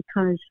 days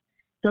because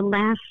the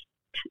last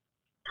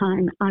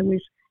time I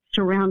was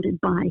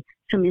surrounded by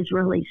some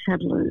Israeli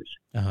settlers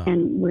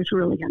and was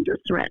really under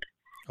threat.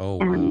 Oh,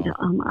 wow. And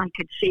I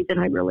could see that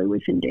I really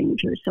was in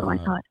danger. So I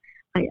thought,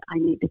 I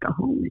need to go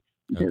home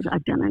because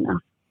I've done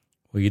enough.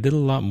 Well, you did a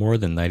lot more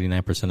than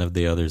 99% of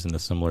the others in a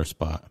similar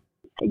spot.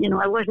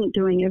 I wasn't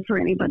doing it for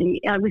anybody.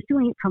 I was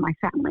doing it for my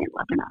family in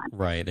Lebanon.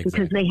 Right, exactly.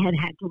 Because they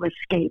had to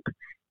escape.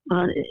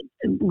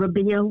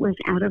 Rabia was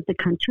out of the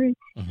country.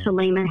 Mm-hmm.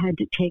 Sulema had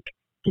to take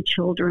the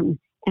children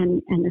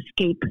and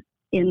escape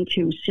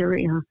into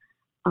Syria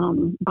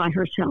by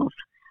herself,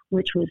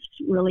 which was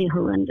really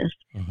horrendous.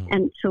 Mm-hmm.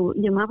 And so,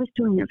 I was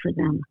doing it for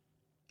them.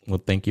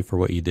 Well, thank you for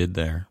what you did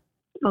there.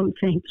 Oh,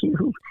 thank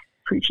you.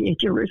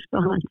 Appreciate your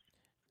response.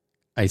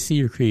 I see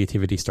your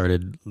creativity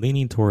started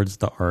leaning towards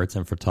the arts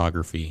and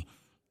photography.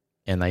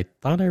 And I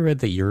thought I read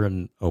that you're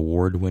an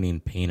award-winning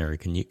painter.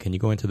 Can you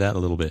go into that a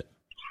little bit?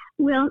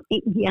 Well,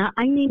 yeah.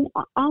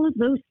 All of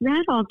those,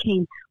 that all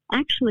came.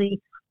 Actually,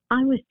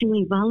 I was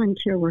doing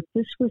volunteer work.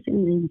 This was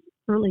in the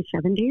early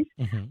 70s.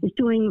 Mm-hmm. I was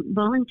doing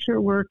volunteer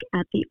work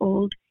at the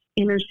old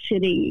inner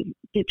city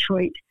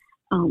Detroit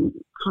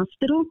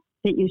hospital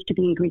that used to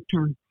be in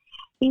Greektown.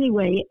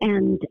 Anyway,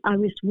 and I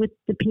was with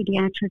the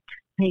pediatric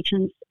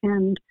patients,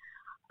 and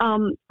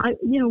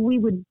we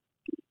would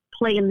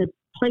play in the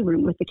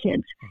playroom with the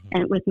kids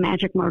and with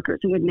magic markers,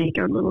 and would make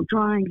our little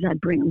drawings.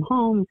 I'd bring them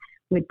home.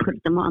 We'd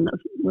put them on the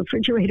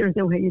refrigerator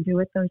the way you do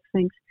with those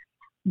things.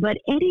 But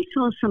Eddie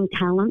saw some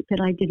talent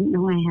that I didn't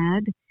know I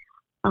had.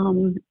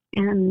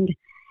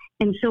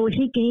 And so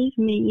he gave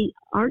me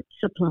art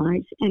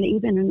supplies and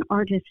even an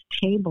artist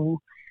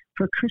table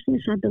for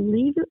Christmas. I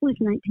believe it was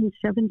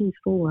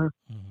 1974.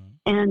 Mm-hmm.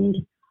 And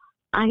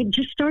I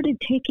just started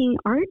taking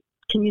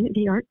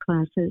community art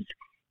classes,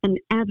 and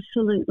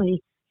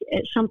absolutely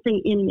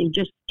something in me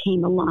just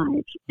came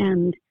alive.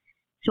 And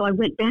so I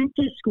went back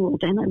to school.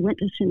 Then I went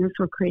to Center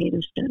for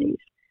Creative Studies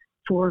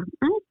for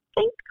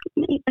think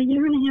a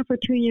year and a half or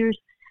 2 years,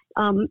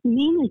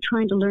 mainly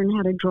trying to learn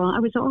how to draw. I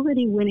was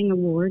already winning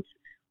awards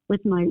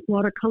with my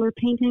watercolor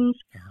paintings.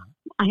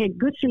 I had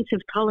good sense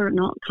of color and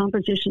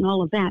composition,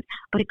 all of that,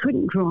 but I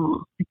couldn't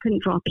draw. I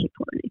couldn't draw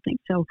people or anything.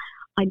 So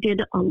I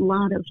did a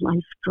lot of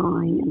life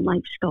drawing and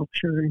life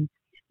sculpture and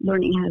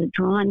learning how to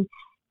draw. And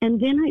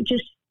then I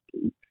just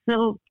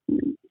felt,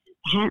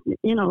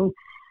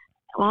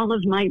 all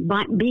of my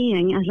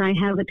being, as I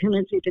have a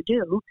tendency to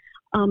do,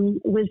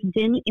 was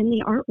then in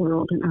the art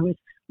world. And I was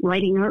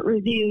writing art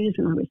reviews,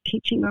 and I was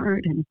teaching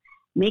art and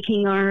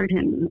making art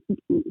and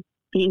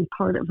being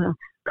part of a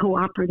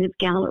cooperative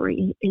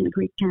gallery in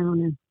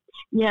Greektown. And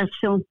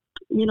so,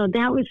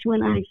 that was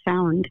when I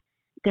found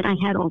that I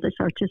had all this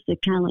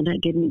artistic talent I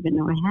didn't even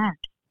know I had.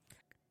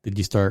 Did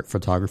you start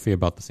photography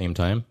about the same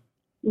time?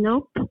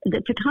 Nope.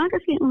 The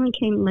photography only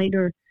came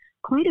later,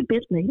 quite a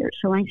bit later.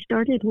 So I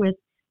started with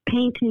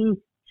painting,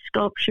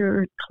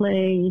 sculpture,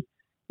 clay,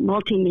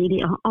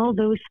 multimedia, all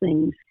those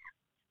things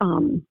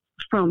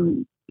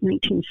from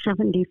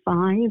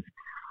 1975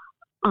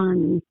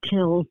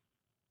 until,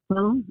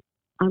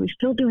 I was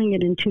still doing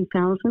it in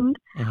 2000.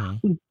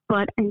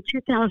 But in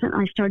 2000,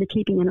 I started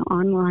keeping an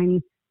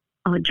online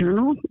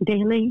journal,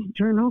 daily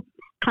journal,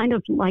 kind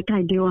of like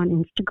I do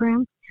on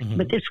Instagram.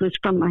 But this was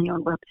from my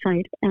own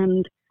website.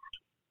 And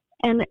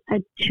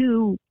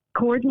to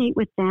coordinate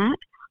with that,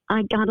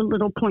 I got a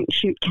little point and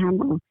shoot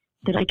camera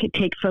that I could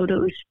take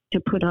photos to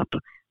put up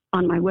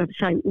on my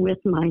website with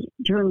my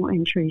journal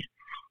entries.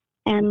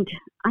 And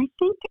I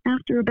think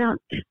after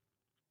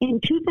in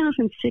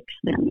 2006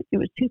 then, it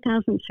was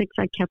 2006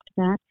 I kept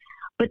that.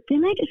 But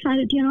then I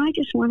decided, I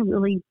just want to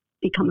really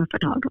become a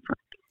photographer.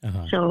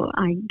 So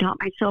I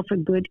got myself a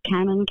good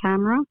Canon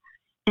camera,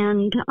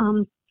 and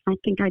I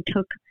think I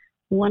took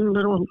one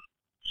little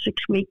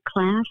 6-week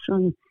class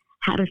on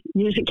how to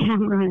use a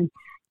camera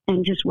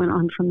and just went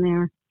on from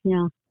there.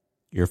 Yeah.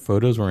 Your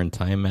photos were in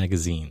Time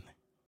magazine.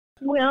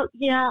 Well,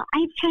 yeah,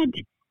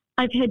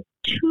 I've had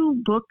 2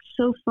 books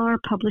so far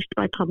published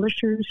by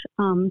publishers.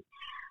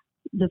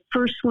 The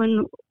first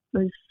one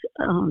was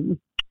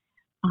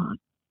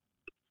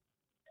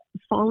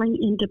Falling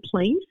into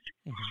Place,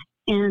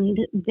 and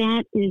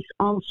that is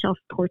all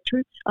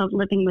self-portraits of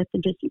my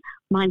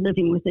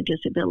living with a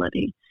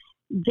disability.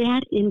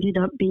 That ended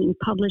up being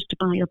published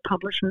by a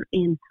publisher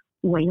in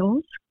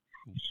Wales,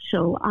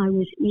 so I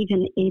was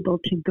even able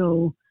to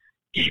go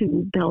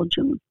to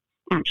Belgium,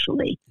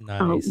 actually.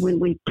 Nice. When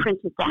we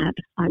printed that,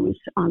 I was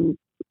on,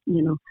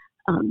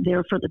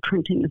 there for the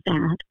printing of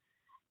that.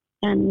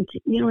 And,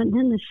 and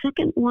then the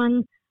second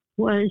one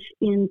was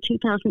in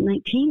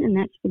 2019, and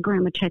that's the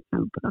Grammar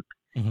Techno book.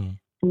 And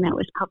that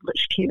was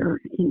published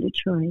here in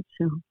Detroit.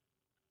 So,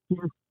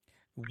 yeah.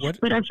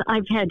 But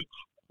I've had,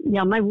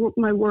 my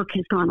work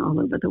has gone all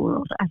over the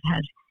world. I've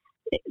had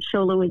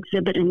solo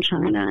exhibit in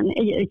China, and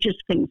it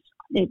just things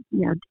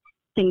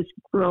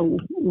grow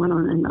one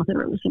on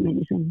another. It was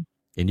amazing.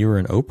 And you were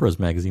in Oprah's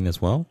magazine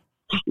as well?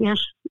 Yes,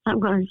 I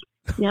was.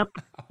 Yep.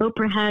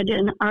 Oprah had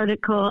an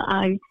article.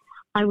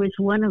 I was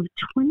one of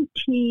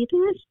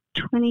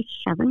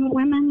 27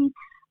 women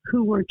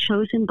who were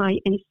chosen by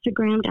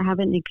Instagram to have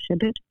an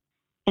exhibit.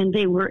 And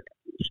they were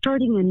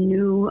starting a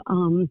new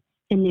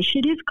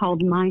initiative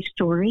called My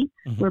Story,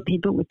 where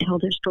people would tell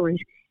their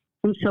stories.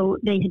 And so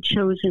they had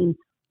chosen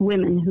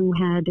women who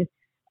had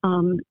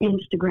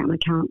Instagram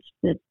accounts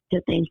that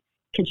they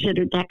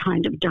considered that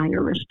kind of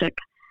diaristic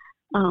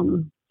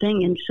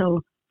thing. And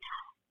so,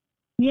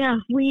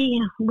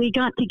 we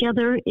got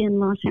together in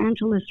Los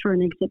Angeles for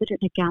an exhibit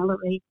at a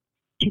gallery,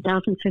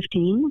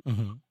 2015,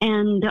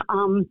 and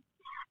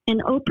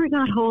Oprah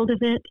got hold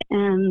of it,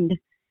 and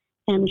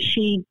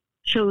she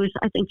chose.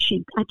 I think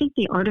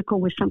the article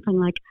was something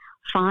like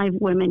 5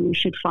 women you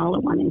should follow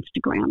on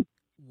Instagram.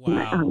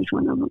 Wow, I was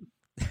one of them.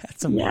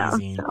 That's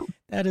amazing. Yeah, so.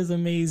 That is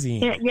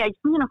amazing. Yeah.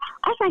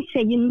 As I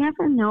say, you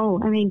never know.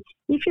 I mean,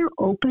 if you're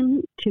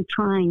open to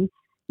trying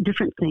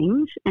different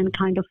things and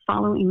kind of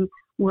following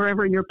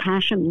wherever your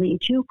passion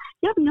leads you,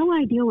 you have no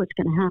idea what's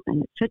going to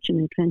happen. It's such an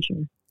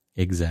adventure.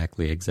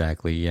 Exactly.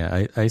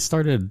 Yeah, I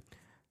started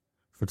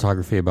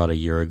photography about a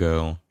year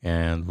ago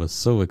and was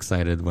so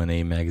excited when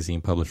a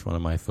magazine published one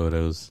of my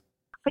photos.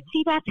 But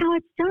see, that's how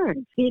it starts.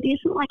 It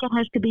isn't like it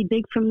has to be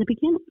big from the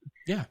beginning.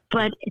 Yeah.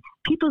 But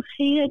people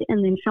see it,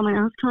 and then someone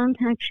else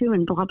contacts you,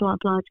 and blah, blah,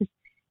 blah. Just,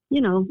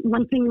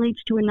 one thing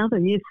leads to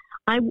another.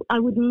 I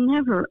would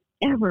never,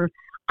 ever.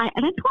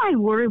 That's why I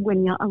worry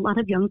when a lot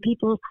of young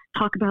people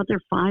talk about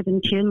their 5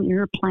 and 10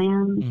 year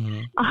plans.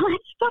 All that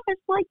stuff is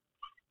like,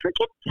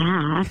 forget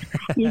that.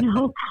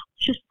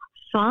 Just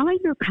follow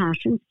your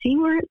passion, see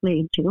where it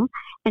leads you,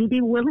 and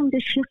be willing to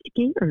shift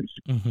gears.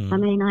 I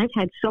mean, I've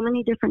had so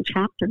many different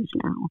chapters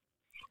now.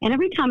 And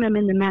every time I'm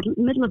in the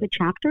middle of a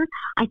chapter,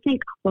 I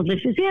think, well,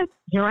 this is it.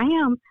 Here I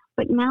am.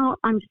 But now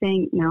I'm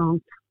saying, no,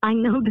 I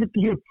know that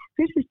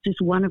this is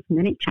just one of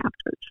many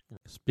chapters.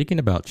 Speaking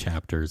about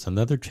chapters,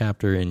 another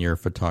chapter in your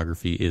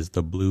photography is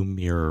the Blue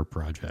Mirror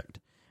Project.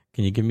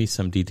 Can you give me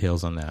some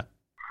details on that?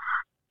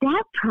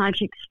 That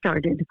project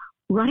started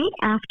right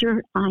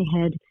after I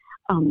had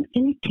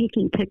finished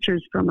taking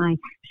pictures for my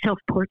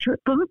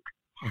self-portrait book.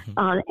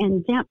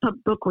 And that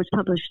book was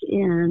published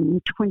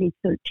in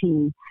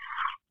 2013.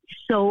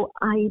 So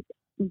I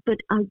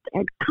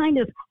had kind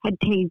of had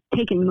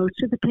taken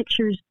most of the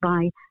pictures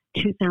by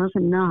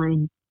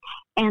 2009.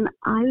 And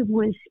I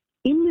was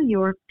in New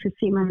York to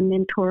see my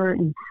mentor,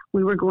 and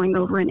we were going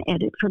over an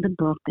edit for the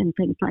book and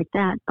things like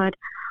that. But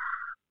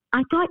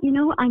I thought,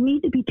 I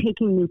need to be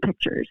taking new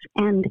pictures.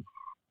 And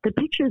the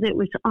picture that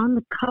was on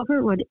the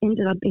cover, what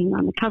ended up being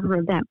on the cover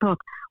of that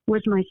book,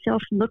 was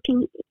myself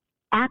looking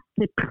at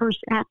the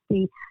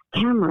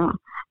camera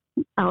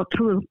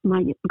through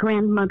my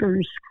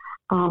grandmother's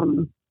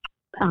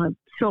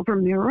silver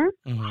mirror.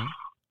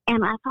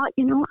 And I thought,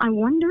 I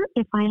wonder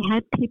if I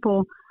had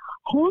people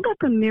hold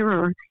up a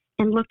mirror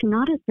and look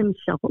not at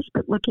themselves,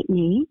 but look at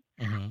me,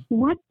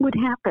 what would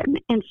happen?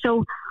 And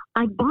so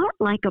I bought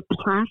like a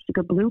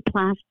blue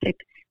plastic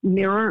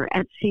mirror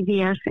at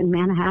CVS in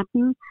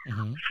Manhattan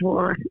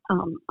for, I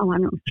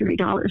don't know,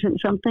 $3 and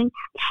something.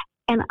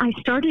 And I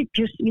started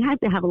you had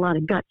to have a lot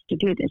of guts to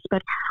do this,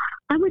 but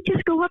I would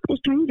just go up to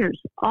strangers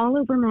all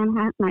over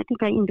Manhattan. I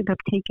think I ended up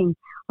taking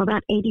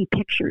about 80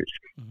 pictures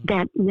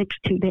that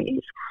next 2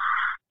 days.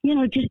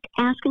 Just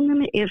asking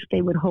them if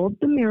they would hold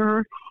the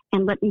mirror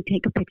and let me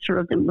take a picture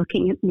of them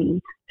looking at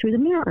me through the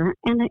mirror.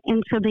 And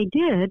so they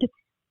did.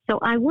 So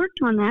I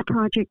worked on that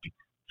project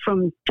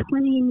from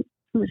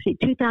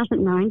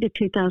 2009 to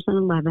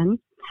 2011.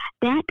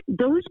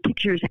 Those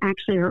pictures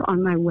actually are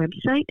on my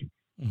website.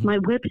 My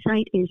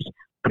website is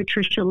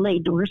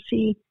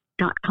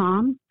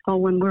patricialay.dorsey.com,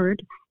 all one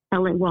word,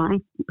 L-A-Y,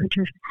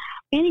 Patricia.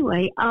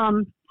 Anyway,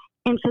 and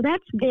so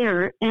that's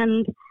there.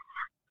 And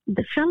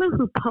the fellow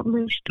who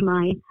published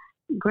my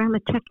Grandma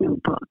Techno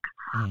book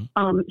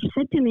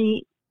said to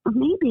me,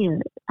 maybe,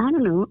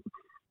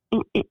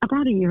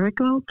 about a year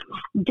ago,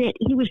 that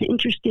he was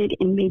interested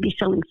in maybe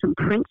selling some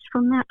prints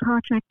from that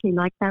project. He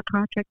liked that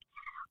project.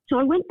 So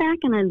I went back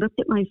and I looked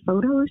at my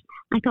photos.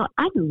 I thought,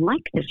 I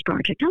like this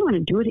project. I want to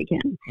do it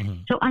again.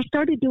 So I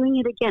started doing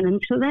it again. And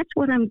so that's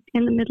what I'm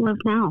in the middle of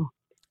now.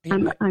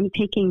 Yeah. I'm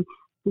taking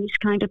these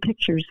kind of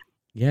pictures.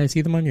 Yeah, I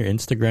see them on your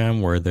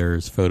Instagram where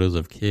there's photos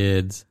of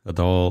kids,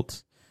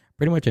 adults,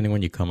 pretty much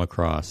anyone you come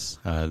across.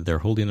 They're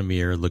holding a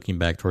mirror, looking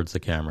back towards the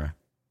camera.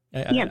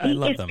 I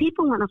love them. If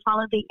people want to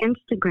follow the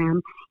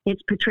Instagram,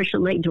 it's Patricia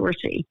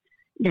Lay-Dorsey.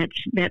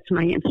 That's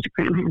my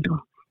Instagram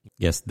handle.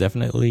 Yes,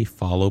 definitely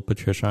follow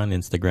Patricia on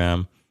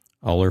Instagram.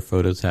 All her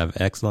photos have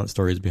excellent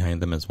stories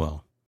behind them as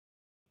well.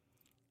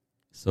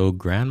 So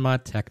Grandma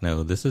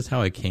Techno, this is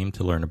how I came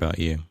to learn about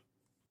you.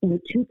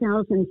 In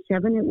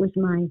 2007, it was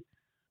my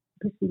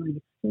third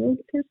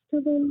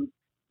festival.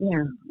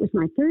 Yeah, it was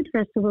my third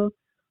festival.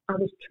 I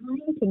was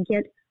trying to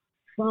get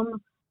from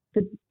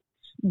the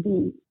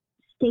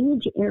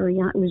stage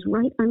area. It was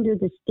right under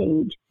the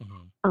stage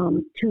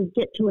to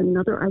get to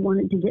another. I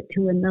wanted to get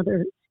to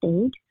another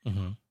stage,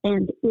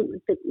 and the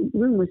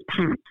room was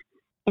packed.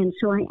 And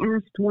so I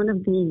asked one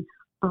of the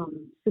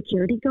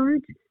security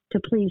guards to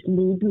please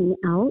lead me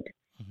out.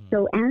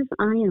 So as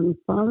I am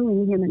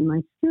following him in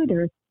my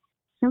scooter,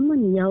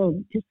 someone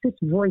yelled, just this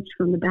voice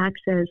from the back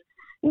says,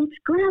 "It's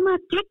Grandma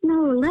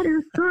Techno, let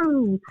her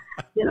through."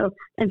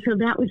 And so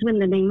that was when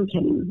the name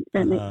came,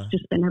 and it's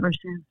just been ever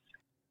since.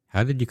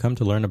 How did you come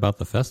to learn about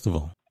the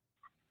festival?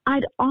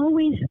 I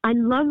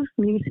love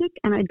music,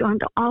 and I'd gone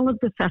to all of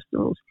the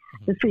festivals,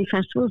 the 3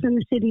 festivals in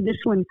the city.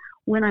 This one,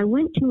 when I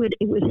went to it,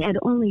 had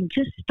only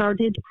just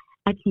started.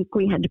 I think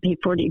we had to pay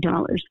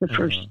 $40 the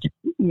first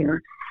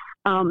year.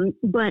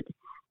 But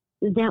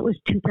that was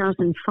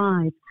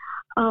 2005.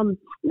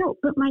 No,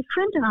 but my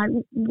friend and I,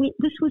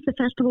 this was the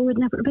festival we'd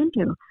never been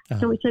to.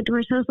 So we said to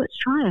ourselves, let's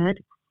try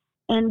it.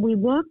 And we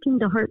walked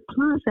into Hart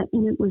Plaza,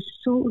 and it was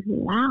so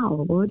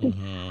loud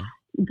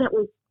that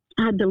we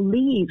had to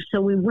leave.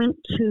 So we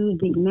went to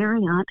the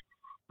Marriott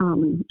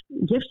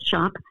gift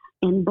shop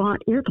and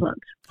bought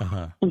earplugs.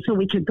 And so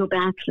we could go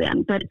back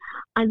then. But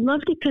I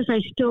loved it because I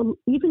still,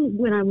 even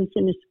when I was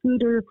in a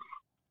scooter,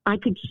 I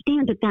could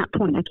stand at that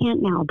point. I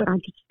can't now, but I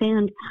could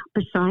stand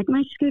beside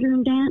my scooter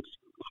and dance.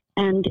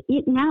 And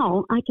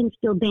now I can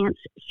still dance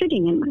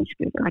sitting in my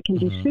scooter. I can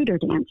do scooter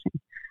dancing.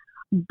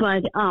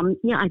 But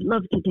I'd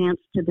love to dance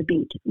to the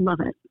beat. Love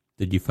it.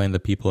 Did you find the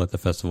people at the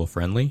festival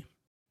friendly?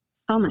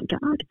 Oh my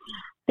God.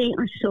 They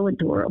are so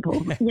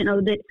adorable.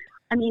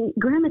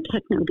 Grandma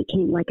Techno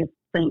became like a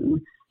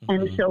thing.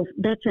 And so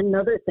that's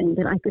another thing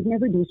that I could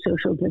never do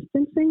social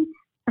distancing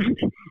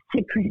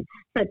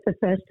at the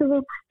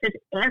festival, because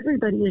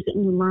everybody is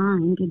in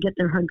line to get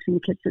their hugs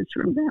and kisses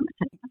from them.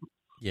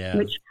 Yeah.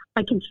 Which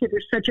I consider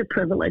such a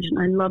privilege, and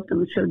I love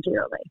them so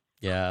dearly.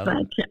 Yeah.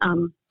 But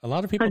a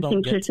lot of people hugs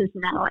and kisses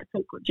now, I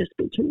think, would just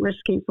be too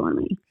risky for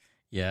me.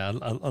 Yeah.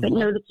 But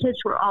the kids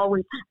were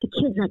always,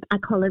 I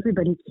call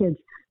everybody kids,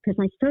 because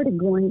I started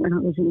going when I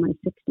was in my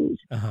 60s.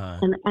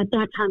 And at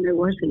that time, I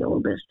was the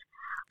oldest.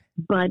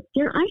 But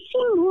I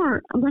see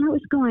more. When I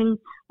was going,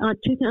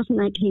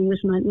 2019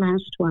 was my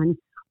last one.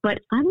 But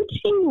I would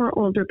see more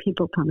older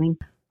people coming.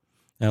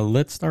 Now,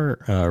 let's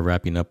start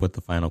wrapping up with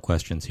the final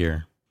questions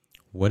here.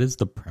 What is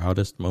the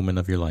proudest moment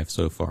of your life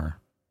so far?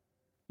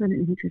 What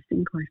an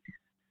interesting question.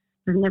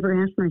 I've never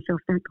asked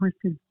myself that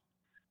question.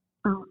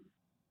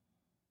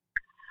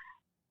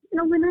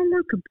 When I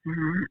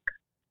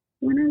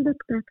look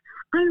back,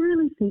 I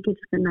really think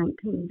it's the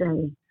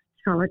 19-day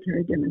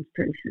solitary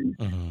demonstration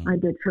I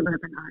did for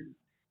Lebanon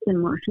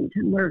in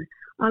Washington, where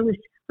I was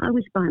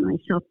by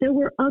myself. There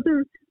were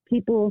other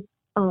people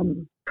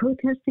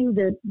protesting,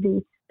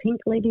 the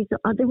pink ladies.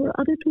 There were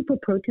other people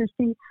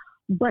protesting,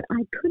 but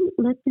I couldn't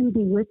let them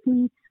be with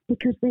me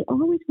because they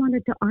always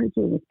wanted to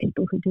argue with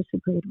people who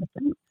disagreed with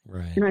them.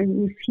 Right. And I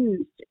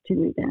refused to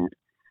do that.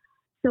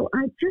 So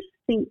I just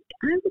think,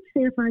 I would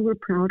say if I were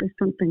proud of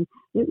something,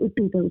 it would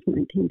be those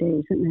 19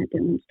 days in that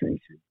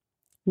demonstration.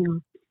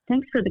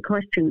 Thanks for the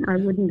question.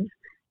 I'd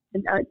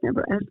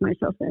never asked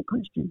myself that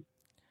question.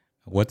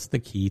 What's the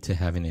key to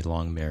having a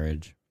long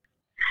marriage?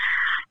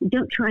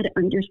 Don't try to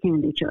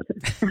understand each other.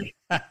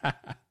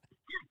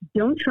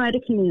 Don't try to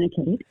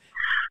communicate.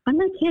 I'm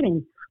not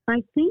kidding.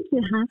 I think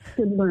you have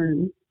to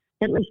learn,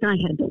 at least I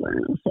had to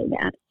learn, I'll say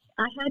that.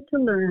 I had to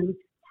learn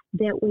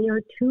that we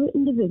are two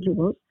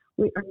individuals.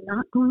 We are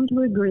not going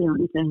to agree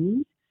on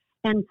things.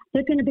 And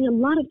there are going to be a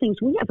lot of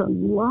things. We have a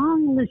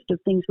long list of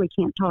things we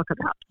can't talk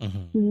about.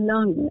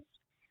 Long list.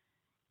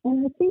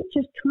 And I think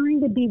just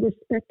trying to be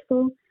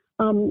respectful,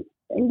 and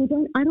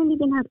I don't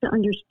even have to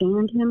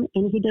understand him,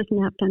 and he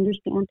doesn't have to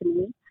understand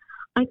me.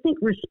 I think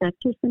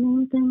respect is the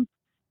main thing.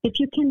 If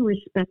you can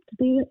respect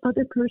the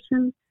other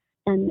person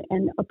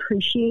and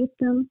appreciate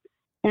them,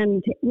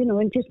 and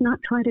just not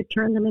try to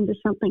turn them into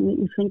something that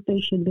you think they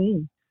should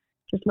be.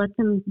 Just let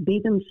them be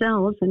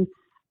themselves. And,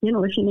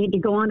 if you need to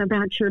go on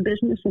about your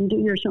business and do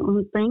your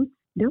own thing,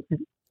 do it.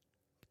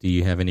 Do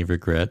you have any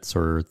regrets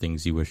or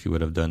things you wish you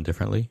would have done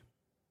differently?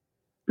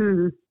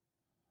 I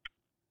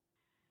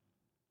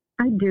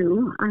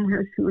do. I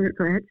have some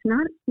regrets.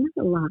 Not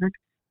a lot.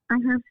 I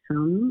have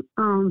some.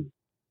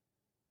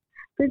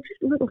 They're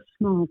just little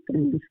small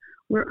things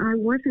where I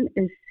wasn't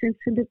as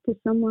sensitive to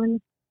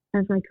someone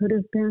as I could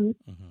have been.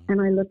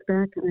 And I look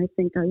back and I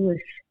think I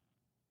wish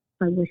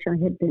I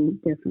had been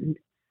different.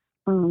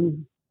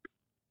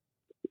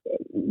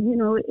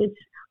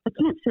 I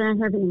can't say I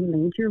have any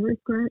major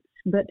regrets,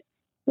 but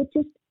it's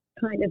just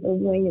kind of a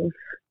way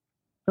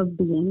of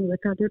being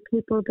with other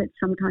people that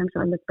sometimes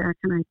I look back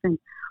and I think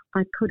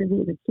I could have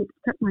either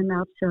kept my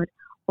mouth shut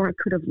or I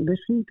could have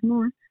listened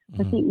more.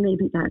 I think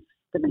maybe that's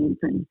the main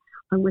thing.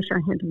 I wish I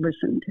had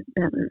listened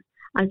better.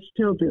 I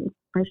still do.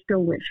 I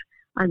still wish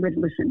I would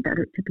listen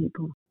better to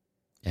people.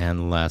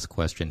 And last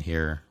question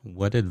here.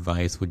 What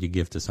advice would you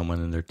give to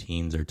someone in their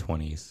teens or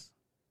 20s?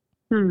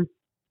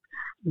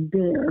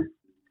 Dare.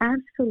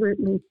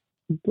 Absolutely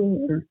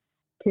dare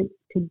to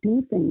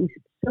do things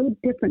so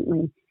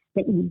differently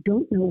that you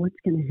don't know what's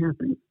going to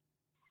happen.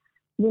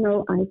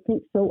 I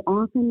think so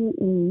often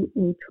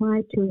we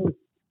try to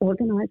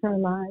organize our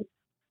lives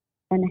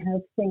and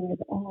have things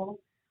all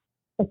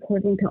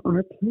according to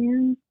our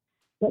plan.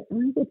 But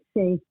I would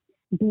say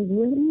be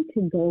willing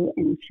to go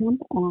and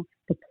jump off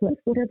the cliff,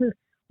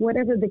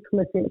 whatever the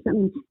cliff is. I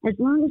mean, as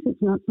long as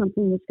it's not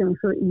something that's going to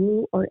hurt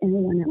you or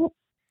anyone else.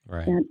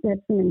 Right.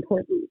 That's an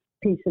important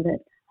piece of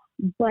it.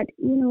 But,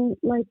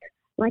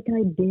 like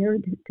I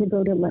dared to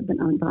go to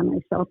Lebanon by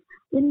myself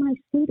in my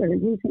scooter,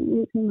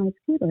 using my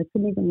scooter. I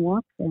couldn't even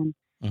walk then.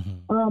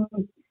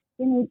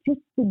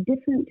 Just the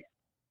different,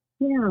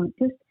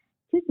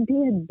 just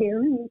be a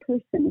daring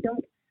person.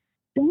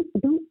 Don't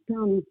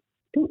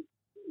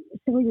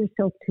sell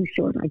yourself too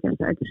short, I guess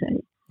I'd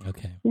say.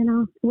 Okay.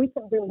 We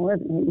can do more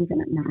than we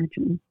even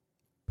imagine.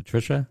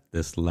 Patricia,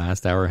 this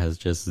last hour has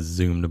just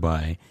zoomed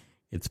by.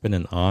 It's been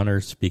an honor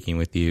speaking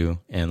with you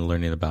and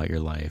learning about your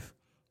life.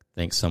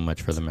 Thanks so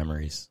much for the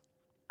memories.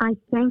 I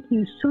thank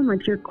you so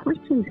much. Your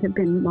questions have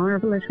been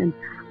marvelous. And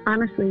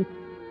honestly,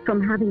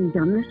 from having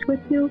done this with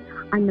you,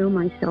 I know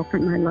myself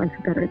and my life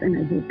better than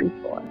I did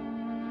before.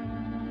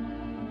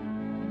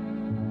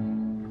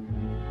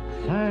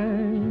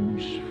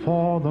 Thanks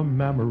for the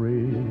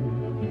memory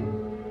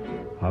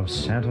of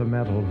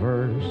sentimental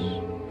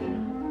verse,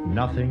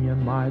 nothing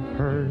in my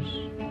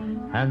purse,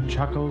 and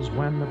chuckles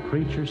when the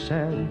preacher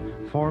said,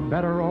 for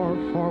better or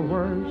for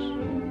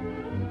worse.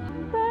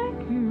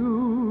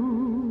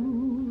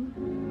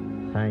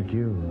 Thank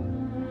you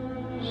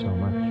so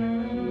much.